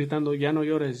Dios gritando, ya no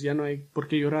llores, ya no hay por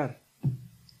qué llorar.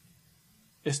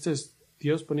 Esto es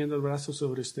Dios poniendo el brazo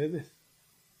sobre ustedes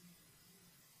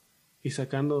y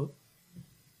sacando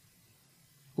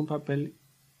un papel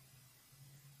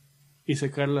y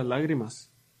secar las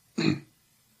lágrimas.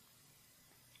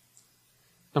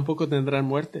 Tampoco tendrán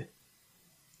muerte.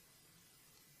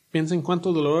 Piensen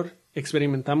cuánto dolor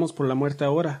experimentamos por la muerte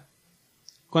ahora.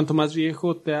 Cuanto más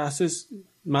viejo te haces,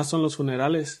 más son los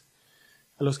funerales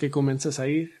a los que comienzas a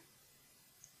ir.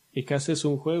 Y que haces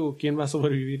un juego, ¿quién va a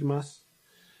sobrevivir más?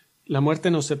 La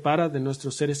muerte nos separa de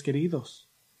nuestros seres queridos.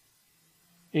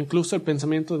 Incluso el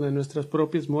pensamiento de nuestras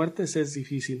propias muertes es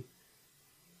difícil.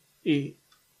 Y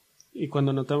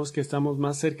cuando notamos que estamos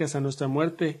más cerca a nuestra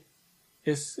muerte,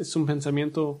 es un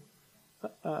pensamiento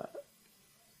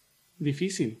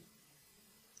difícil.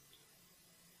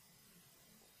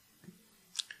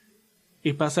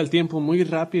 Y pasa el tiempo muy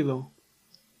rápido.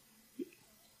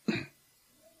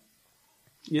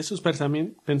 Y esos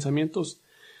pensamientos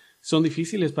son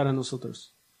difíciles para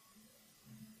nosotros.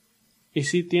 Y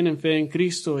sí tienen fe en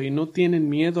Cristo y no tienen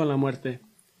miedo a la muerte.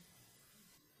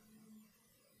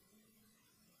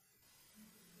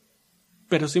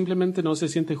 Pero simplemente no se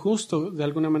siente justo de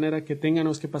alguna manera que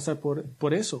tengamos que pasar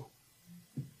por eso.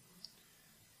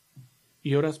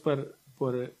 Y oras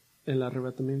por el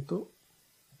arrebatamiento.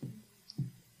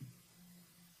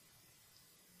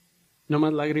 No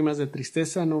más lágrimas de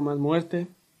tristeza, no más muerte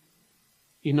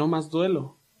y no más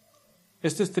duelo.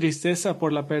 Esta es tristeza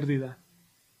por la pérdida.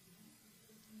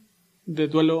 De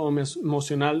duelo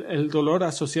emocional, el dolor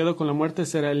asociado con la muerte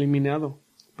será eliminado.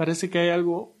 Parece que hay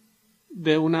algo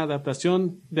de una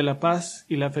adaptación de la paz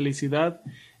y la felicidad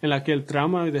en la que el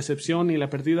trauma y decepción y la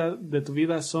pérdida de tu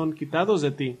vida son quitados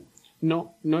de ti.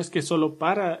 No es que solo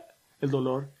para el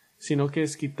dolor, sino que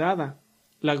es quitada.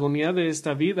 La agonía de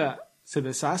esta vida se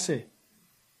deshace.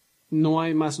 No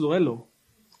hay más duelo.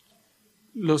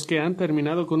 Los que han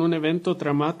terminado con un evento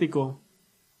traumático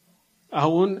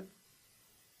aún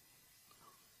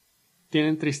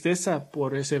tienen tristeza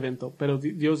por ese evento, pero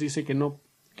Dios dice que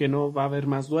no va a haber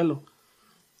más duelo.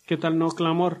 ¿Qué tal no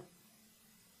clamor?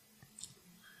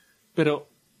 Pero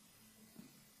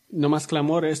no más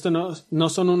clamor. Esto no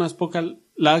son unas pocas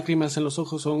lágrimas en los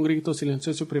ojos o un grito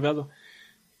silencioso privado.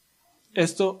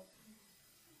 Esto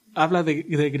habla de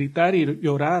gritar y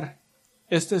llorar.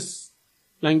 Esta es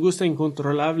la angustia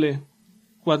incontrolable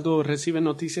cuando reciben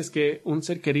noticias que un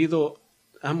ser querido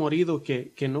ha morido,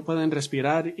 que no pueden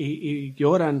respirar y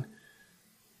lloran.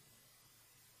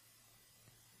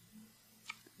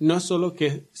 No es solo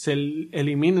que se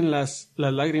eliminen las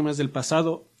lágrimas del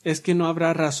pasado, es que no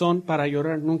habrá razón para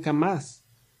llorar nunca más.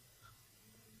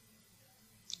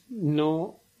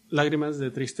 No lágrimas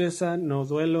de tristeza, no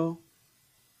duelo,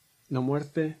 no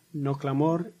muerte, no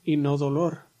clamor y no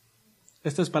dolor.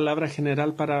 Esta es palabra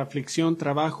general para aflicción,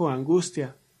 trabajo,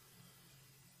 angustia.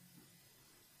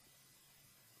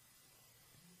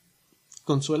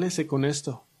 Consuélese con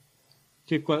esto,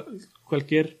 que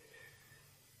cualquier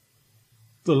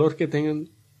dolor que tengan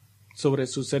sobre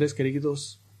sus seres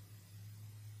queridos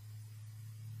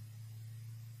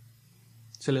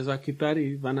se les va a quitar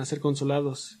y van a ser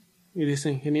consolados. Y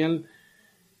dicen, genial,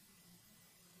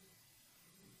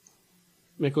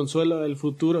 me consuela el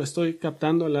futuro, estoy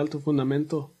captando el alto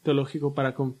fundamento teológico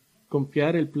para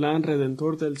confiar el plan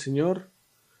redentor del Señor.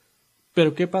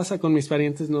 Pero ¿qué pasa con mis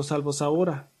parientes no salvos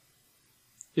ahora?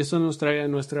 Y eso nos trae a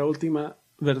nuestra última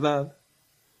verdad.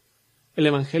 El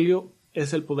Evangelio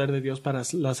es el poder de Dios para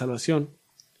la salvación.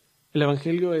 El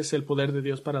Evangelio es el poder de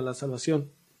Dios para la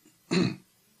salvación.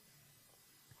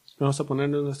 Vamos a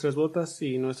ponernos nuestras botas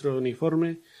y nuestro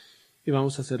uniforme y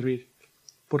vamos a servir,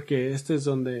 porque este es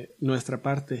donde nuestra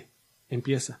parte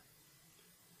empieza.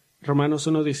 Romanos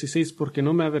 1:16, porque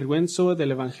no me avergüenzo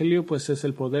del Evangelio, pues es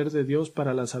el poder de Dios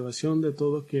para la salvación de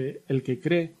todo el que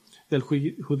cree, del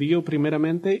judío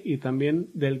primeramente y también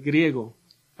del griego,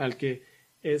 al que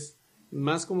es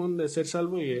más común de ser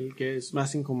salvo y el que es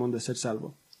más incomún de ser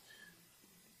salvo.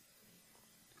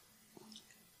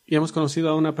 Y hemos conocido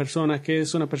a una persona que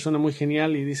es una persona muy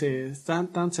genial y dice,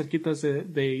 están tan cerquitas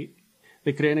de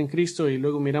creer en Cristo, y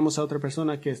luego miramos a otra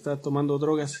persona que está tomando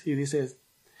drogas y dice,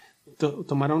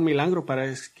 tomará un milagro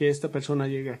para que esta persona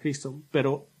llegue a Cristo,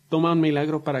 pero toma un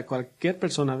milagro para cualquier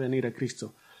persona venir a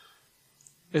Cristo.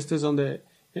 Este es donde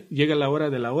llega la hora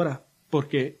de la hora,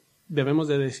 porque debemos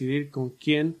de decidir con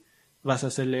quién vas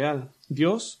a ser leal,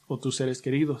 Dios o tus seres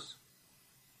queridos.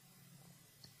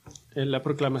 En la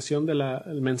proclamación del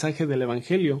mensaje del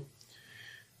Evangelio,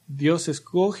 Dios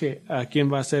escoge a quién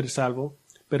va a ser salvo,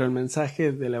 pero el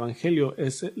mensaje del Evangelio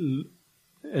es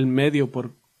el medio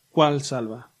por cual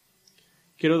salva.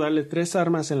 Quiero darle 3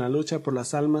 armas en la lucha por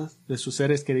las almas de sus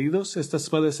seres queridos. Estas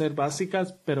pueden ser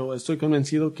básicas, pero estoy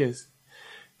convencido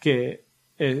de que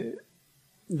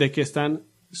están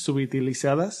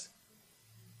subutilizadas.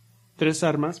 3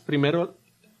 armas.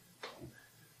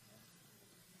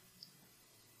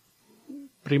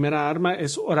 Primera arma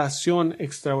es oración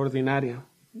extraordinaria.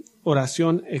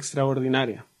 Oración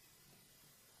extraordinaria.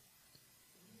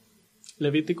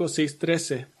 Levítico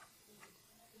 6:13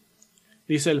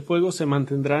 dice, el fuego se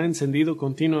mantendrá encendido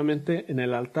continuamente en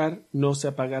el altar, no se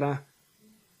apagará.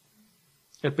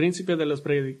 El príncipe de los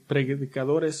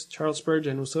predicadores, Charles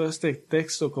Spurgeon, usó este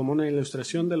texto como una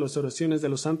ilustración de las oraciones de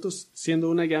los santos, siendo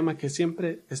una llama que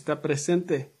siempre está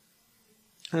presente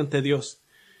ante Dios.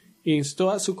 E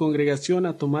instó a su congregación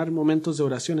a tomar momentos de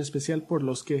oración especial por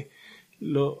lo que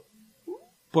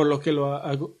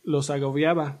los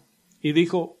agobiaba. Y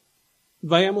dijo,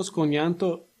 vayamos con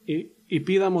llanto y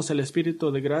pidamos el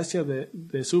espíritu de gracia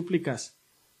de súplicas.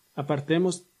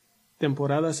 Apartemos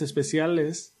temporadas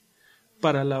especiales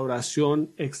para la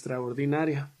oración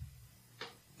extraordinaria.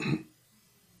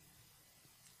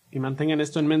 Y mantengan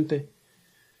esto en mente.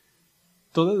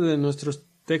 Todos de nuestros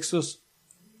textos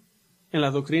en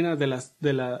la doctrina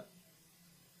de la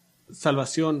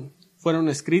salvación fueron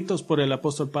escritos por el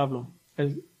apóstol Pablo,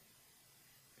 el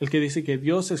que dice que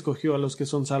Dios escogió a los que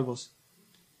son salvos.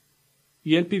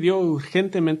 Y él pidió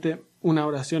urgentemente una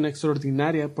oración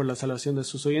extraordinaria por la salvación de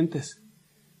sus oyentes.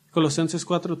 Colosenses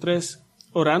 4:3,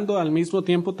 orando al mismo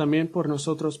tiempo también por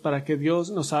nosotros, para que Dios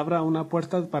nos abra una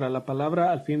puerta para la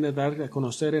palabra al fin de dar a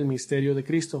conocer el misterio de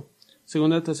Cristo.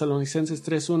 Segunda Tesalonicenses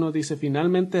 3:1 dice,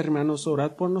 finalmente, hermanos,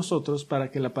 orad por nosotros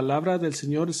para que la palabra del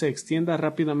Señor se extienda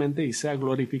rápidamente y sea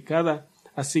glorificada,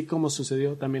 así como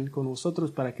sucedió también con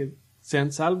vosotros, para que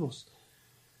sean salvos.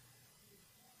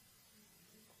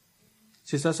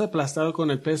 Si estás aplastado con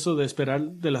el peso de esperar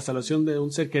de la salvación de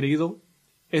un ser querido,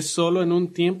 es solo en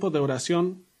un tiempo de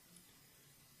oración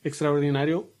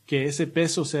extraordinario que ese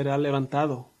peso será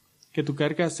levantado, que tu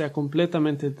carga sea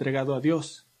completamente entregado a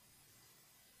Dios.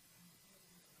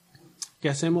 ¿Qué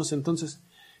hacemos entonces?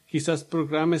 Quizás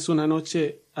programes una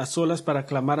noche a solas para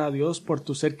clamar a Dios por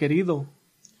tu ser querido.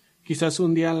 Quizás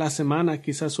un día a la semana,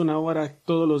 quizás una hora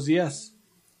todos los días.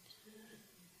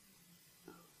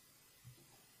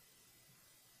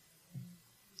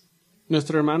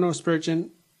 Nuestro hermano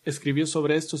Spurgeon escribió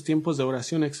sobre estos tiempos de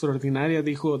oración extraordinaria.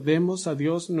 Dijo, demos a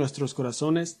Dios nuestros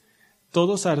corazones,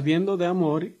 todos ardiendo de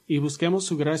amor, y busquemos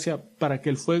su gracia para que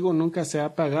el fuego nunca sea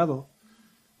apagado.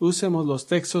 Usemos los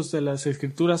textos de las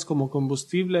Escrituras como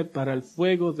combustible para el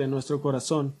fuego de nuestro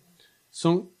corazón.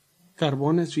 Son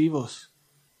carbones vivos.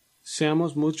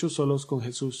 Seamos muchos solos con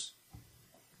Jesús.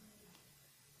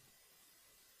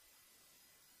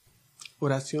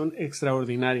 Oración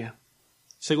extraordinaria.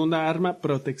 Segunda arma,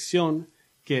 protección,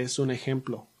 que es un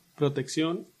ejemplo.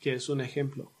 Protección, que es un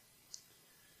ejemplo.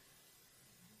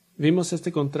 Vimos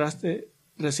este contraste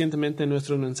recientemente en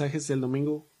nuestros mensajes del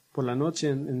domingo por la noche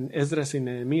en Esdras y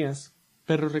Nehemías,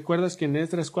 pero recuerdas que en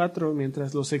Esdras 4,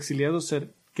 mientras los exiliados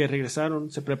que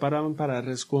regresaron se preparaban para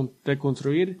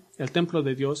reconstruir el templo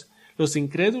de Dios. Los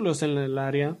incrédulos en el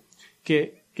área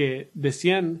que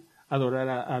decían adorar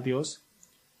a Dios,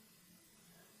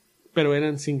 pero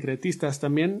eran sincretistas,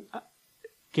 también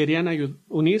querían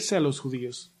unirse a los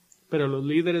judíos. Pero los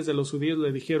líderes de los judíos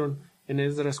le dijeron en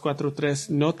Esdras 4:3,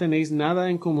 no tenéis nada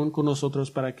en común con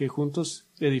nosotros para que juntos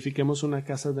edifiquemos una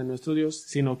casa de nuestro Dios,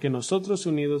 sino que nosotros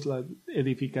unidos la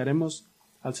edificaremos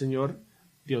al Señor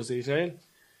Dios de Israel.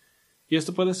 Y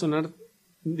esto puede sonar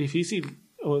difícil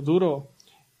o duro.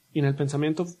 Y en el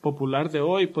pensamiento popular de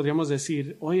hoy podríamos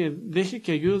decir, oye, deje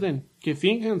que ayuden, que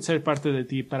finjan ser parte de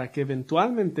ti para que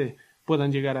eventualmente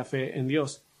puedan llegar a fe en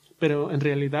Dios. Pero en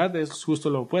realidad es justo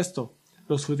lo opuesto.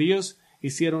 Los judíos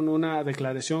hicieron una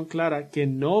declaración clara que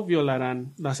no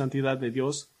violarán la santidad de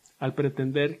Dios al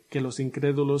pretender que los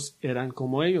incrédulos eran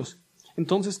como ellos.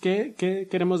 Entonces, ¿qué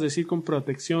queremos decir con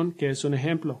protección, que es un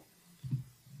ejemplo?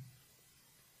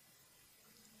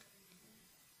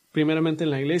 Primeramente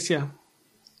en la iglesia,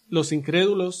 los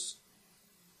incrédulos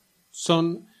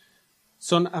son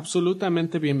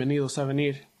absolutamente bienvenidos a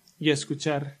venir y a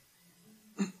escuchar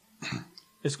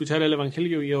el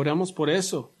Evangelio, y oramos por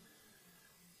eso.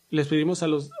 Les pedimos a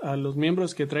los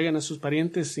miembros que traigan a sus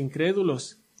parientes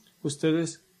incrédulos.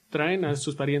 Ustedes traen a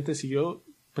sus parientes y yo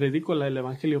predico el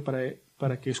Evangelio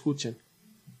para que escuchen.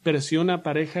 Pero si una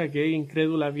pareja gay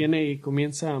incrédula viene y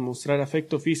comienza a mostrar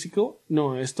afecto físico,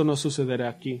 no, esto no sucederá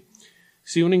aquí.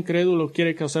 Si un incrédulo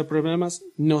quiere causar problemas,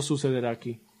 no sucederá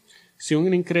aquí. Si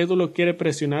un incrédulo quiere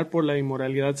presionar por la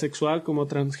inmoralidad sexual como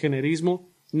transgenerismo,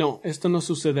 no, esto no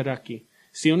sucederá aquí.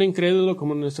 Si un incrédulo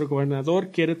como nuestro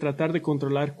gobernador quiere tratar de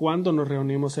controlar cuándo nos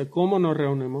reunimos y cómo nos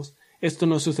reunimos, esto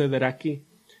no sucederá aquí.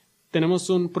 Tenemos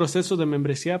un proceso de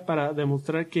membresía para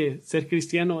demostrar que ser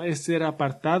cristiano es ser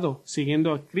apartado,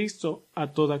 siguiendo a Cristo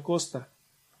a toda costa.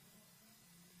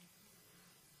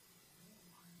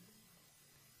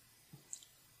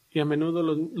 Y a menudo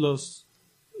los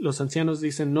ancianos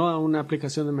dicen no a una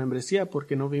aplicación de membresía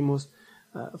porque no vimos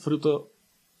fruto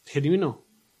genuino.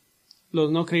 Los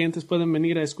no creyentes pueden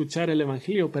venir a escuchar el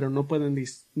Evangelio, pero no pueden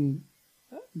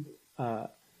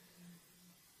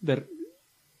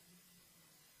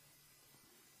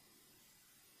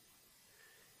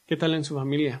 ¿Qué tal en su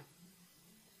familia?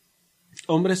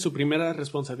 Hombres, su primera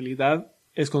responsabilidad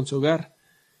es con su hogar.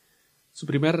 Su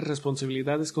primera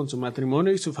responsabilidad es con su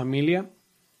matrimonio y su familia.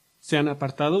 Sean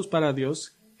apartados para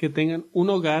Dios, que tengan un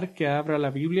hogar que abra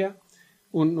la Biblia,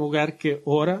 un hogar que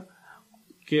ora,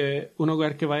 un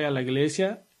hogar que vaya a la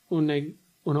iglesia, un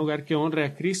hogar que honre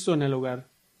a Cristo en el hogar,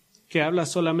 que habla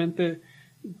solamente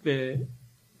de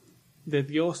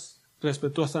Dios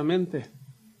respetuosamente.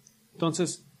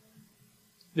 Entonces,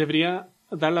 debería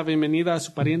dar la bienvenida a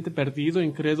su pariente perdido,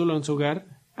 incrédulo en su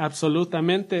hogar,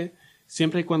 absolutamente,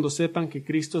 siempre y cuando sepan que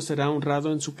Cristo será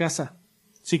honrado en su casa.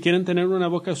 Si quieren tener una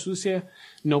boca sucia,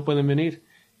 no pueden venir.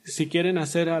 Si quieren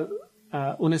hacer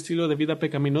un estilo de vida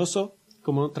pecaminoso,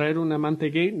 como traer un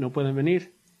amante gay, no pueden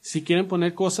venir. Si quieren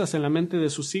poner cosas en la mente de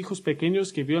sus hijos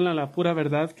pequeños que violan la pura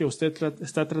verdad que usted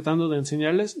está tratando de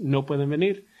enseñarles, no pueden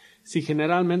venir. Si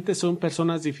generalmente son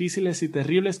personas difíciles y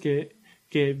terribles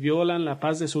que violan la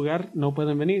paz de su hogar, no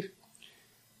pueden venir.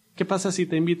 ¿Qué pasa si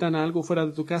te invitan a algo fuera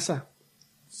de tu casa?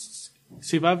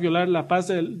 Si va a violar la paz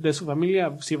de su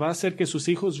familia, si va a hacer que sus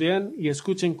hijos vean y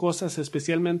escuchen cosas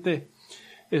especialmente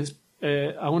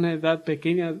a una edad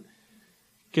pequeña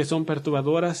que son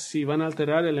perturbadoras, si van a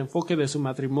alterar el enfoque de su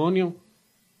matrimonio,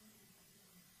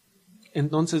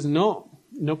 entonces no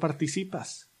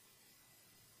participas.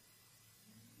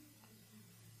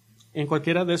 En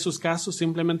cualquiera de esos casos,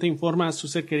 simplemente informa a su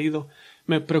ser querido,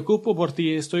 me preocupo por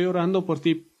ti, estoy orando por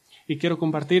ti y quiero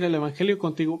compartir el Evangelio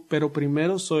contigo, pero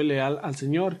primero soy leal al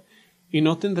Señor y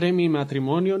no tendré mi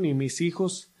matrimonio ni mis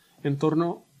hijos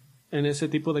en ese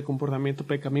tipo de comportamiento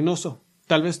pecaminoso.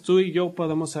 Tal vez tú y yo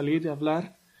podamos salir y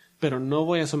hablar, pero no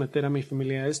voy a someter a mi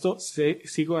familia a esto,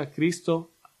 sigo a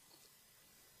Cristo.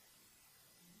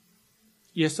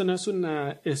 Y esto no es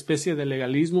una especie de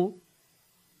legalismo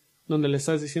donde le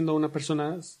estás diciendo a una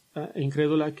persona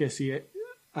incrédula que si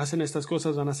hacen estas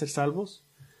cosas van a ser salvos.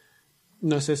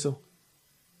 No es eso.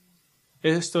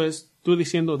 Esto es tú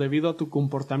diciendo, debido a tu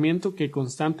comportamiento que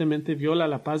constantemente viola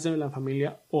la paz de la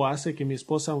familia o hace que mi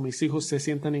esposa o mis hijos se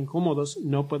sientan incómodos,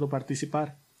 no puedo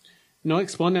participar. No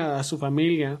expone a su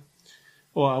familia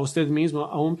o a usted mismo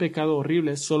a un pecado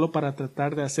horrible solo para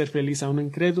tratar de hacer feliz a un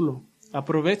incrédulo.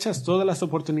 Aprovechas todas las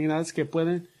oportunidades que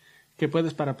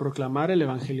puedes para proclamar el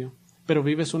Evangelio, pero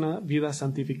vives una vida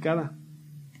santificada.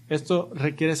 Esto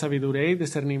requiere sabiduría y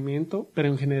discernimiento, pero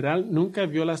en general nunca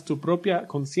violas tu propia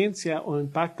conciencia o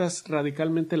impactas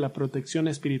radicalmente la protección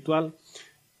espiritual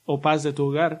o paz de tu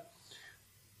hogar,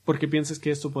 porque piensas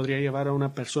que esto podría llevar a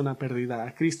una persona perdida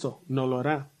a Cristo. No lo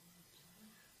hará.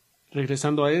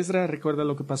 Regresando a Esdras, recuerda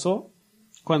lo que pasó.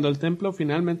 Cuando el templo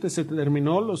finalmente se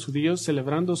terminó, los judíos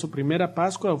celebrando su primera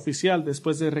Pascua oficial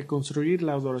después de reconstruir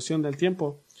la adoración del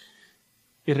templo.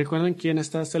 Y recuerden quién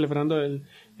está celebrando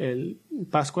el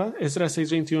Pascua. Esdras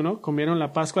 6:21. Comieron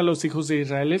la Pascua los hijos de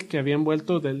Israel que habían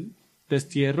vuelto del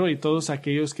destierro y todos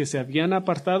aquellos que se habían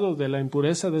apartado de la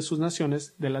impureza de sus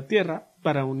naciones de la tierra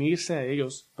para unirse a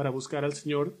ellos, para buscar al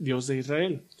Señor Dios de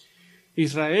Israel.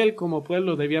 Israel como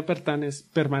pueblo debía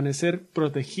permanecer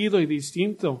protegido y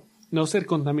distinto, no ser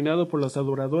contaminado por los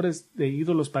adoradores de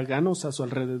ídolos paganos a su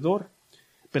alrededor.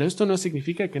 Pero esto no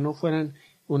significa que no fueran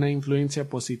una influencia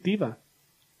positiva,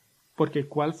 porque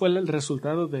 ¿cuál fue el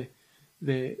resultado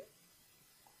de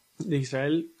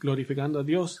Israel glorificando a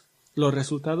Dios? Los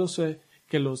resultados fue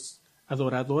que los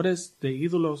adoradores de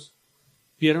ídolos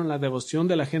vieron la devoción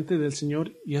de la gente del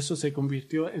Señor y eso se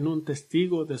convirtió en un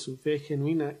testigo de su fe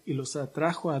genuina y los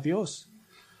atrajo a Dios.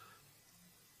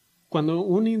 Cuando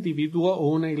un individuo o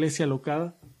una iglesia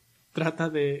local trata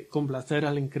de complacer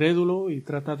al incrédulo y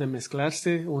trata de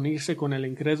mezclarse, unirse con el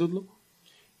incrédulo,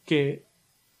 que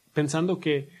pensando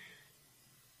que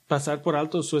pasar por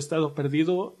alto su estado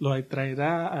perdido lo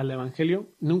atraerá al Evangelio,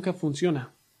 nunca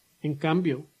funciona. En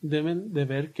cambio, deben de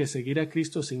ver que seguir a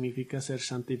Cristo significa ser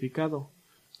santificado.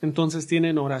 Entonces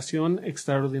tienen oración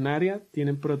extraordinaria,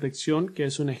 tienen protección, que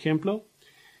es un ejemplo,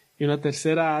 y una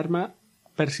tercera arma,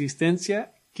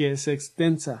 persistencia, que es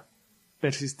extensa.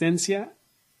 Persistencia,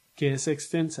 que es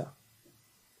extensa.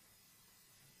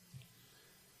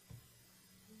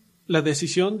 La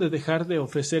decisión de dejar de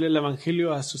ofrecer el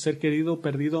Evangelio a su ser querido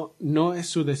perdido no es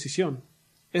su decisión.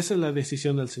 Esa es la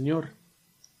decisión del Señor.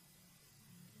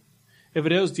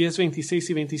 Hebreos 10, 26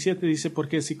 y 27 dice,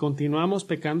 porque si continuamos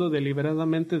pecando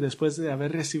deliberadamente después de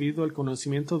haber recibido el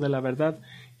conocimiento de la verdad,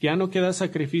 ya no queda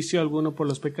sacrificio alguno por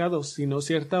los pecados, sino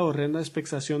cierta horrenda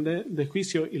expectación de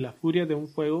juicio y la furia de un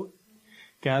fuego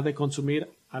que ha de consumir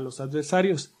a los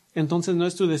adversarios. Entonces no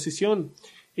es tu decisión.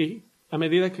 Y a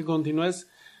medida que continúes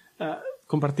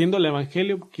compartiendo el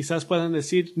Evangelio, quizás puedan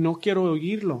decir, no quiero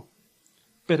oírlo.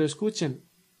 Pero escuchen,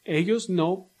 ellos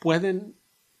no pueden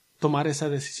tomar esa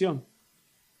decisión.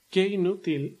 Qué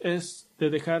inútil es de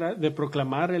dejar de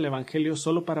proclamar el Evangelio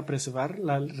solo para preservar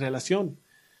la relación.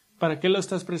 ¿Para qué lo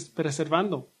estás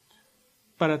preservando?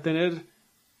 ¿Para tener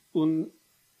un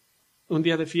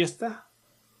día de fiesta?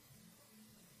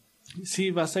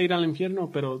 Sí, vas a ir al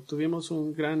infierno, pero tuvimos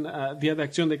un gran día de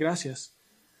acción de gracias.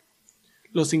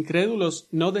 Los incrédulos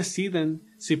no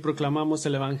deciden si proclamamos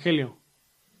el Evangelio.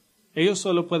 Ellos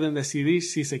solo pueden decidir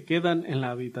si se quedan en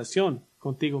la habitación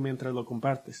contigo mientras lo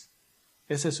compartes.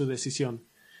 Esa es su decisión.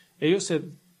 Ellos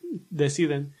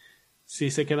deciden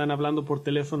si se quedan hablando por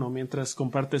teléfono mientras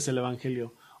compartes el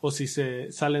Evangelio o si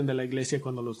se salen de la iglesia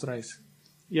cuando los traes.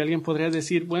 Y alguien podría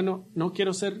decir, bueno, no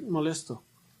quiero ser molesto.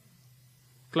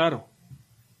 Claro.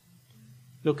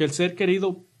 Lo que el ser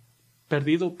querido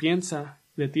perdido piensa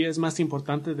de ti es más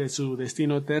importante de su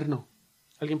destino eterno.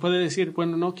 Alguien puede decir,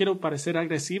 bueno, no quiero parecer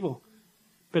agresivo.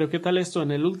 Pero ¿qué tal esto?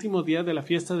 En el último día de la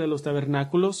fiesta de los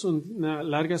tabernáculos, una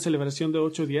larga celebración de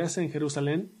 8 días en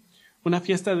Jerusalén, una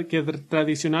fiesta que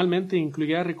tradicionalmente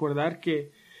incluía recordar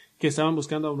que estaban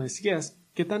buscando a un Mesías.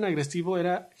 ¿Qué tan agresivo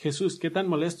era Jesús? ¿Qué tan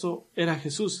molesto era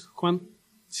Jesús? Juan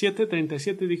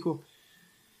 7:37 dijo,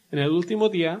 en el último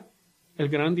día, el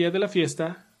gran día de la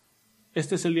fiesta,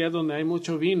 este es el día donde hay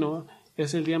mucho vino,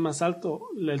 es el día más alto,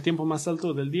 el tiempo más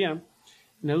alto del día.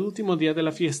 En el último día de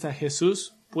la fiesta,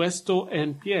 Jesús, puesto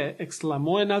en pie,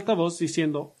 exclamó en alta voz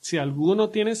diciendo, si alguno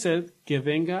tiene sed, que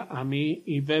venga a mí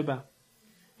y beba.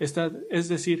 Es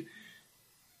decir,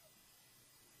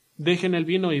 dejen el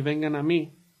vino y vengan a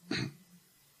mí.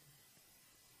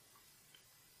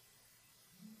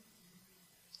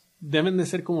 Deben de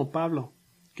ser como Pablo,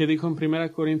 que dijo en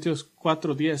 1 Corintios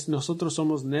 4:10, nosotros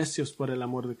somos necios por el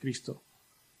amor de Cristo.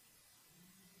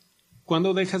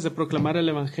 ¿Cuándo dejas de proclamar el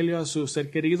Evangelio a su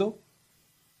ser querido?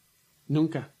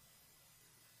 Nunca.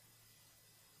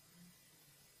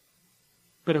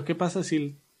 Pero ¿qué pasa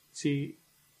si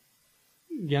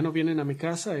ya no vienen a mi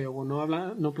casa o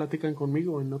no platican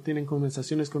conmigo y no tienen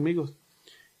conversaciones conmigo?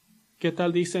 ¿Qué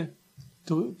tal dice?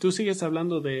 Tú sigues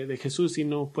hablando de Jesús y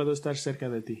no puedo estar cerca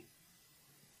de ti.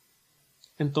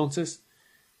 Entonces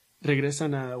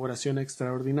regresan a oración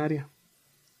extraordinaria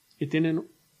y tienen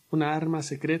una arma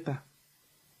secreta.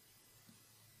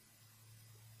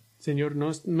 Señor, no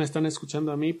me están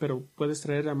escuchando a mí, pero puedes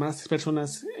traer a más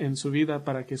personas en su vida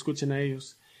para que escuchen a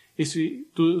ellos. Y si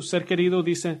tu ser querido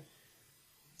dice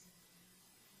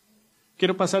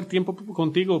quiero pasar tiempo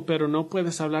contigo, pero no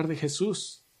puedes hablar de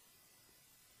Jesús.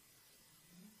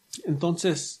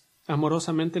 Entonces,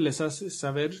 amorosamente les haces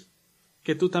saber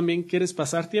que tú también quieres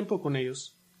pasar tiempo con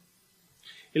ellos.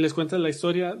 Y les cuentas la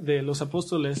historia de los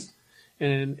apóstoles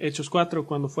en Hechos 4,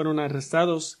 cuando fueron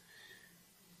arrestados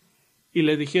y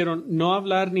le dijeron no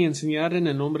hablar ni enseñar en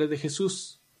el nombre de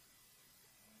Jesús.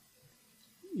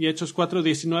 Y Hechos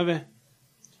 4:19,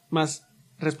 mas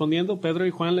respondiendo Pedro y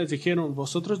Juan les dijeron,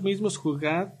 vosotros mismos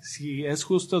juzgad si es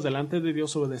justo delante de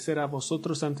Dios obedecer a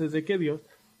vosotros antes de que Dios,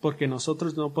 porque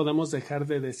nosotros no podemos dejar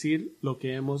de decir lo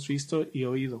que hemos visto y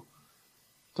oído.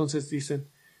 Entonces dicen,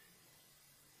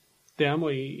 te amo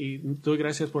y doy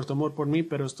gracias por tu amor por mí,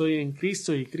 pero estoy en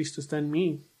Cristo y Cristo está en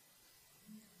mí.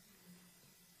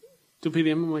 Tú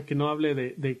pidiéndome que no hable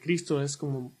de Cristo es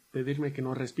como pedirme que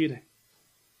no respire.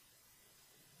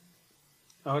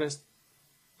 Ahora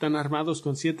están armados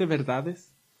con 7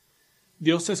 verdades.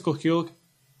 Dios escogió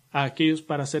a aquellos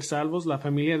para ser salvos. La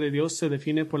familia de Dios se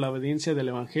define por la obediencia del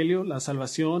Evangelio. La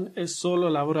salvación es solo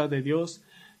la obra de Dios.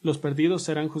 Los perdidos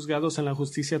serán juzgados en la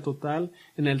justicia total.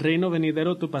 En el reino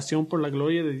venidero tu pasión por la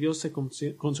gloria de Dios se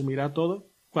consumirá todo.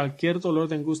 Cualquier dolor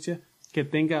de angustia que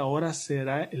tenga ahora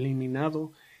será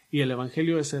eliminado y el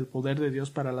Evangelio es el poder de Dios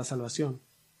para la salvación.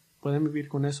 ¿Pueden vivir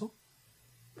con eso?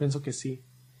 Pienso que sí.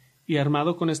 Y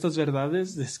armado con estas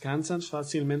verdades descansan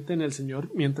fácilmente en el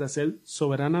Señor mientras Él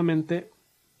soberanamente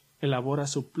elabora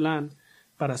su plan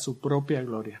para su propia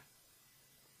gloria.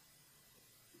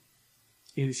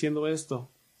 Y diciendo esto,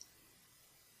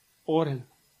 oren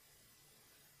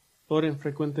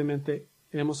frecuentemente.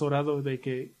 Hemos orado de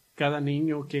que cada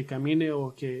niño que camine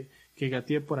o que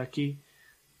gatee por aquí,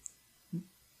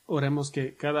 oremos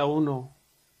que cada uno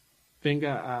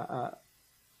venga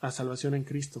a salvación en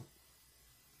Cristo.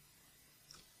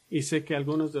 Y sé que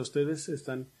algunos de ustedes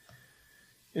están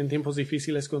en tiempos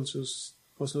difíciles con sus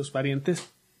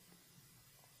parientes.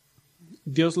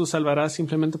 ¿Dios los salvará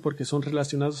simplemente porque son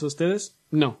relacionados a ustedes?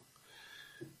 No.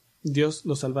 Dios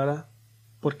los salvará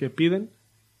porque piden,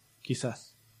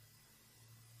 quizás.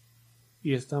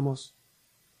 Y estamos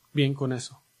bien con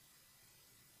eso.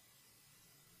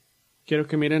 Quiero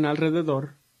que miren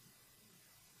alrededor,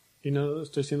 y no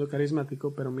estoy siendo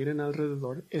carismático, pero miren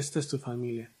alrededor. Esta es tu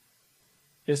familia.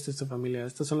 Esta es tu familia.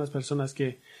 Estas son las personas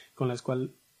con las cuales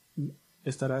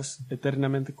estarás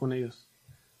eternamente con ellos.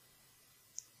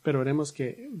 Pero oremos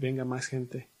que venga más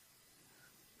gente.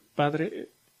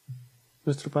 Padre,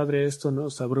 nuestro Padre, esto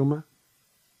nos abruma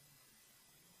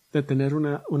de tener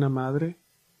una madre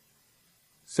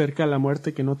cerca a la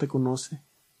muerte que no te conoce,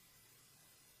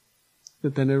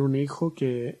 de tener un hijo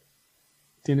que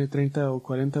tiene 30 o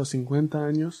 40 o 50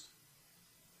 años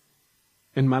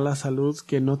en mala salud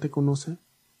que no te conoce,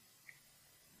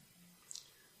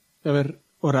 de haber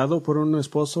orado por un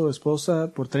esposo o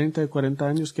esposa por 30 o 40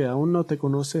 años que aún no te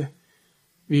conoce,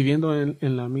 viviendo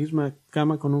en la misma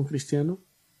cama con un cristiano.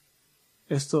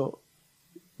 Esto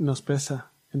nos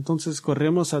pesa. Entonces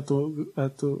corremos a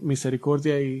tu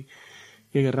misericordia y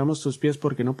agarramos tus pies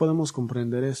porque no podemos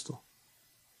comprender esto.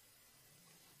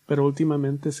 Pero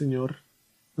últimamente, Señor,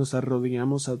 nos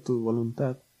arrodillamos a tu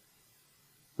voluntad.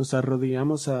 Nos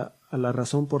arrodillamos a la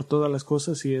razón por todas las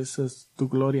cosas y esa es tu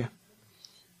gloria.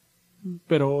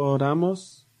 Pero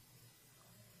oramos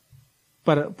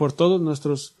por todos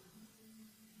nuestros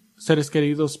seres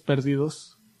queridos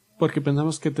perdidos, porque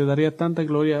pensamos que te daría tanta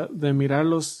gloria de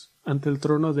mirarlos ante el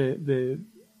trono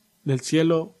del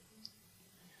cielo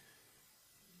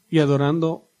y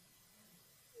adorando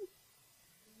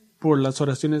por las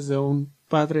oraciones de un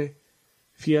padre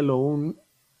fiel o un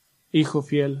hijo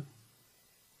fiel.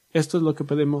 Esto es lo que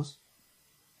pedimos.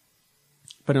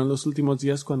 Pero en los últimos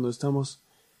días, cuando estamos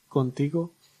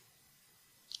contigo,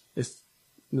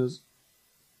 nos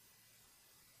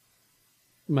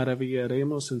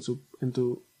maravillaremos en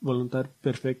tu voluntad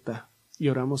perfecta. Y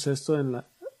oramos esto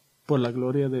por la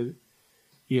gloria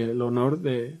y el honor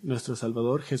de nuestro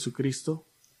Salvador Jesucristo,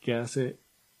 que hace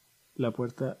la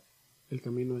puerta, el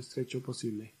camino estrecho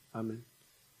posible. Amén.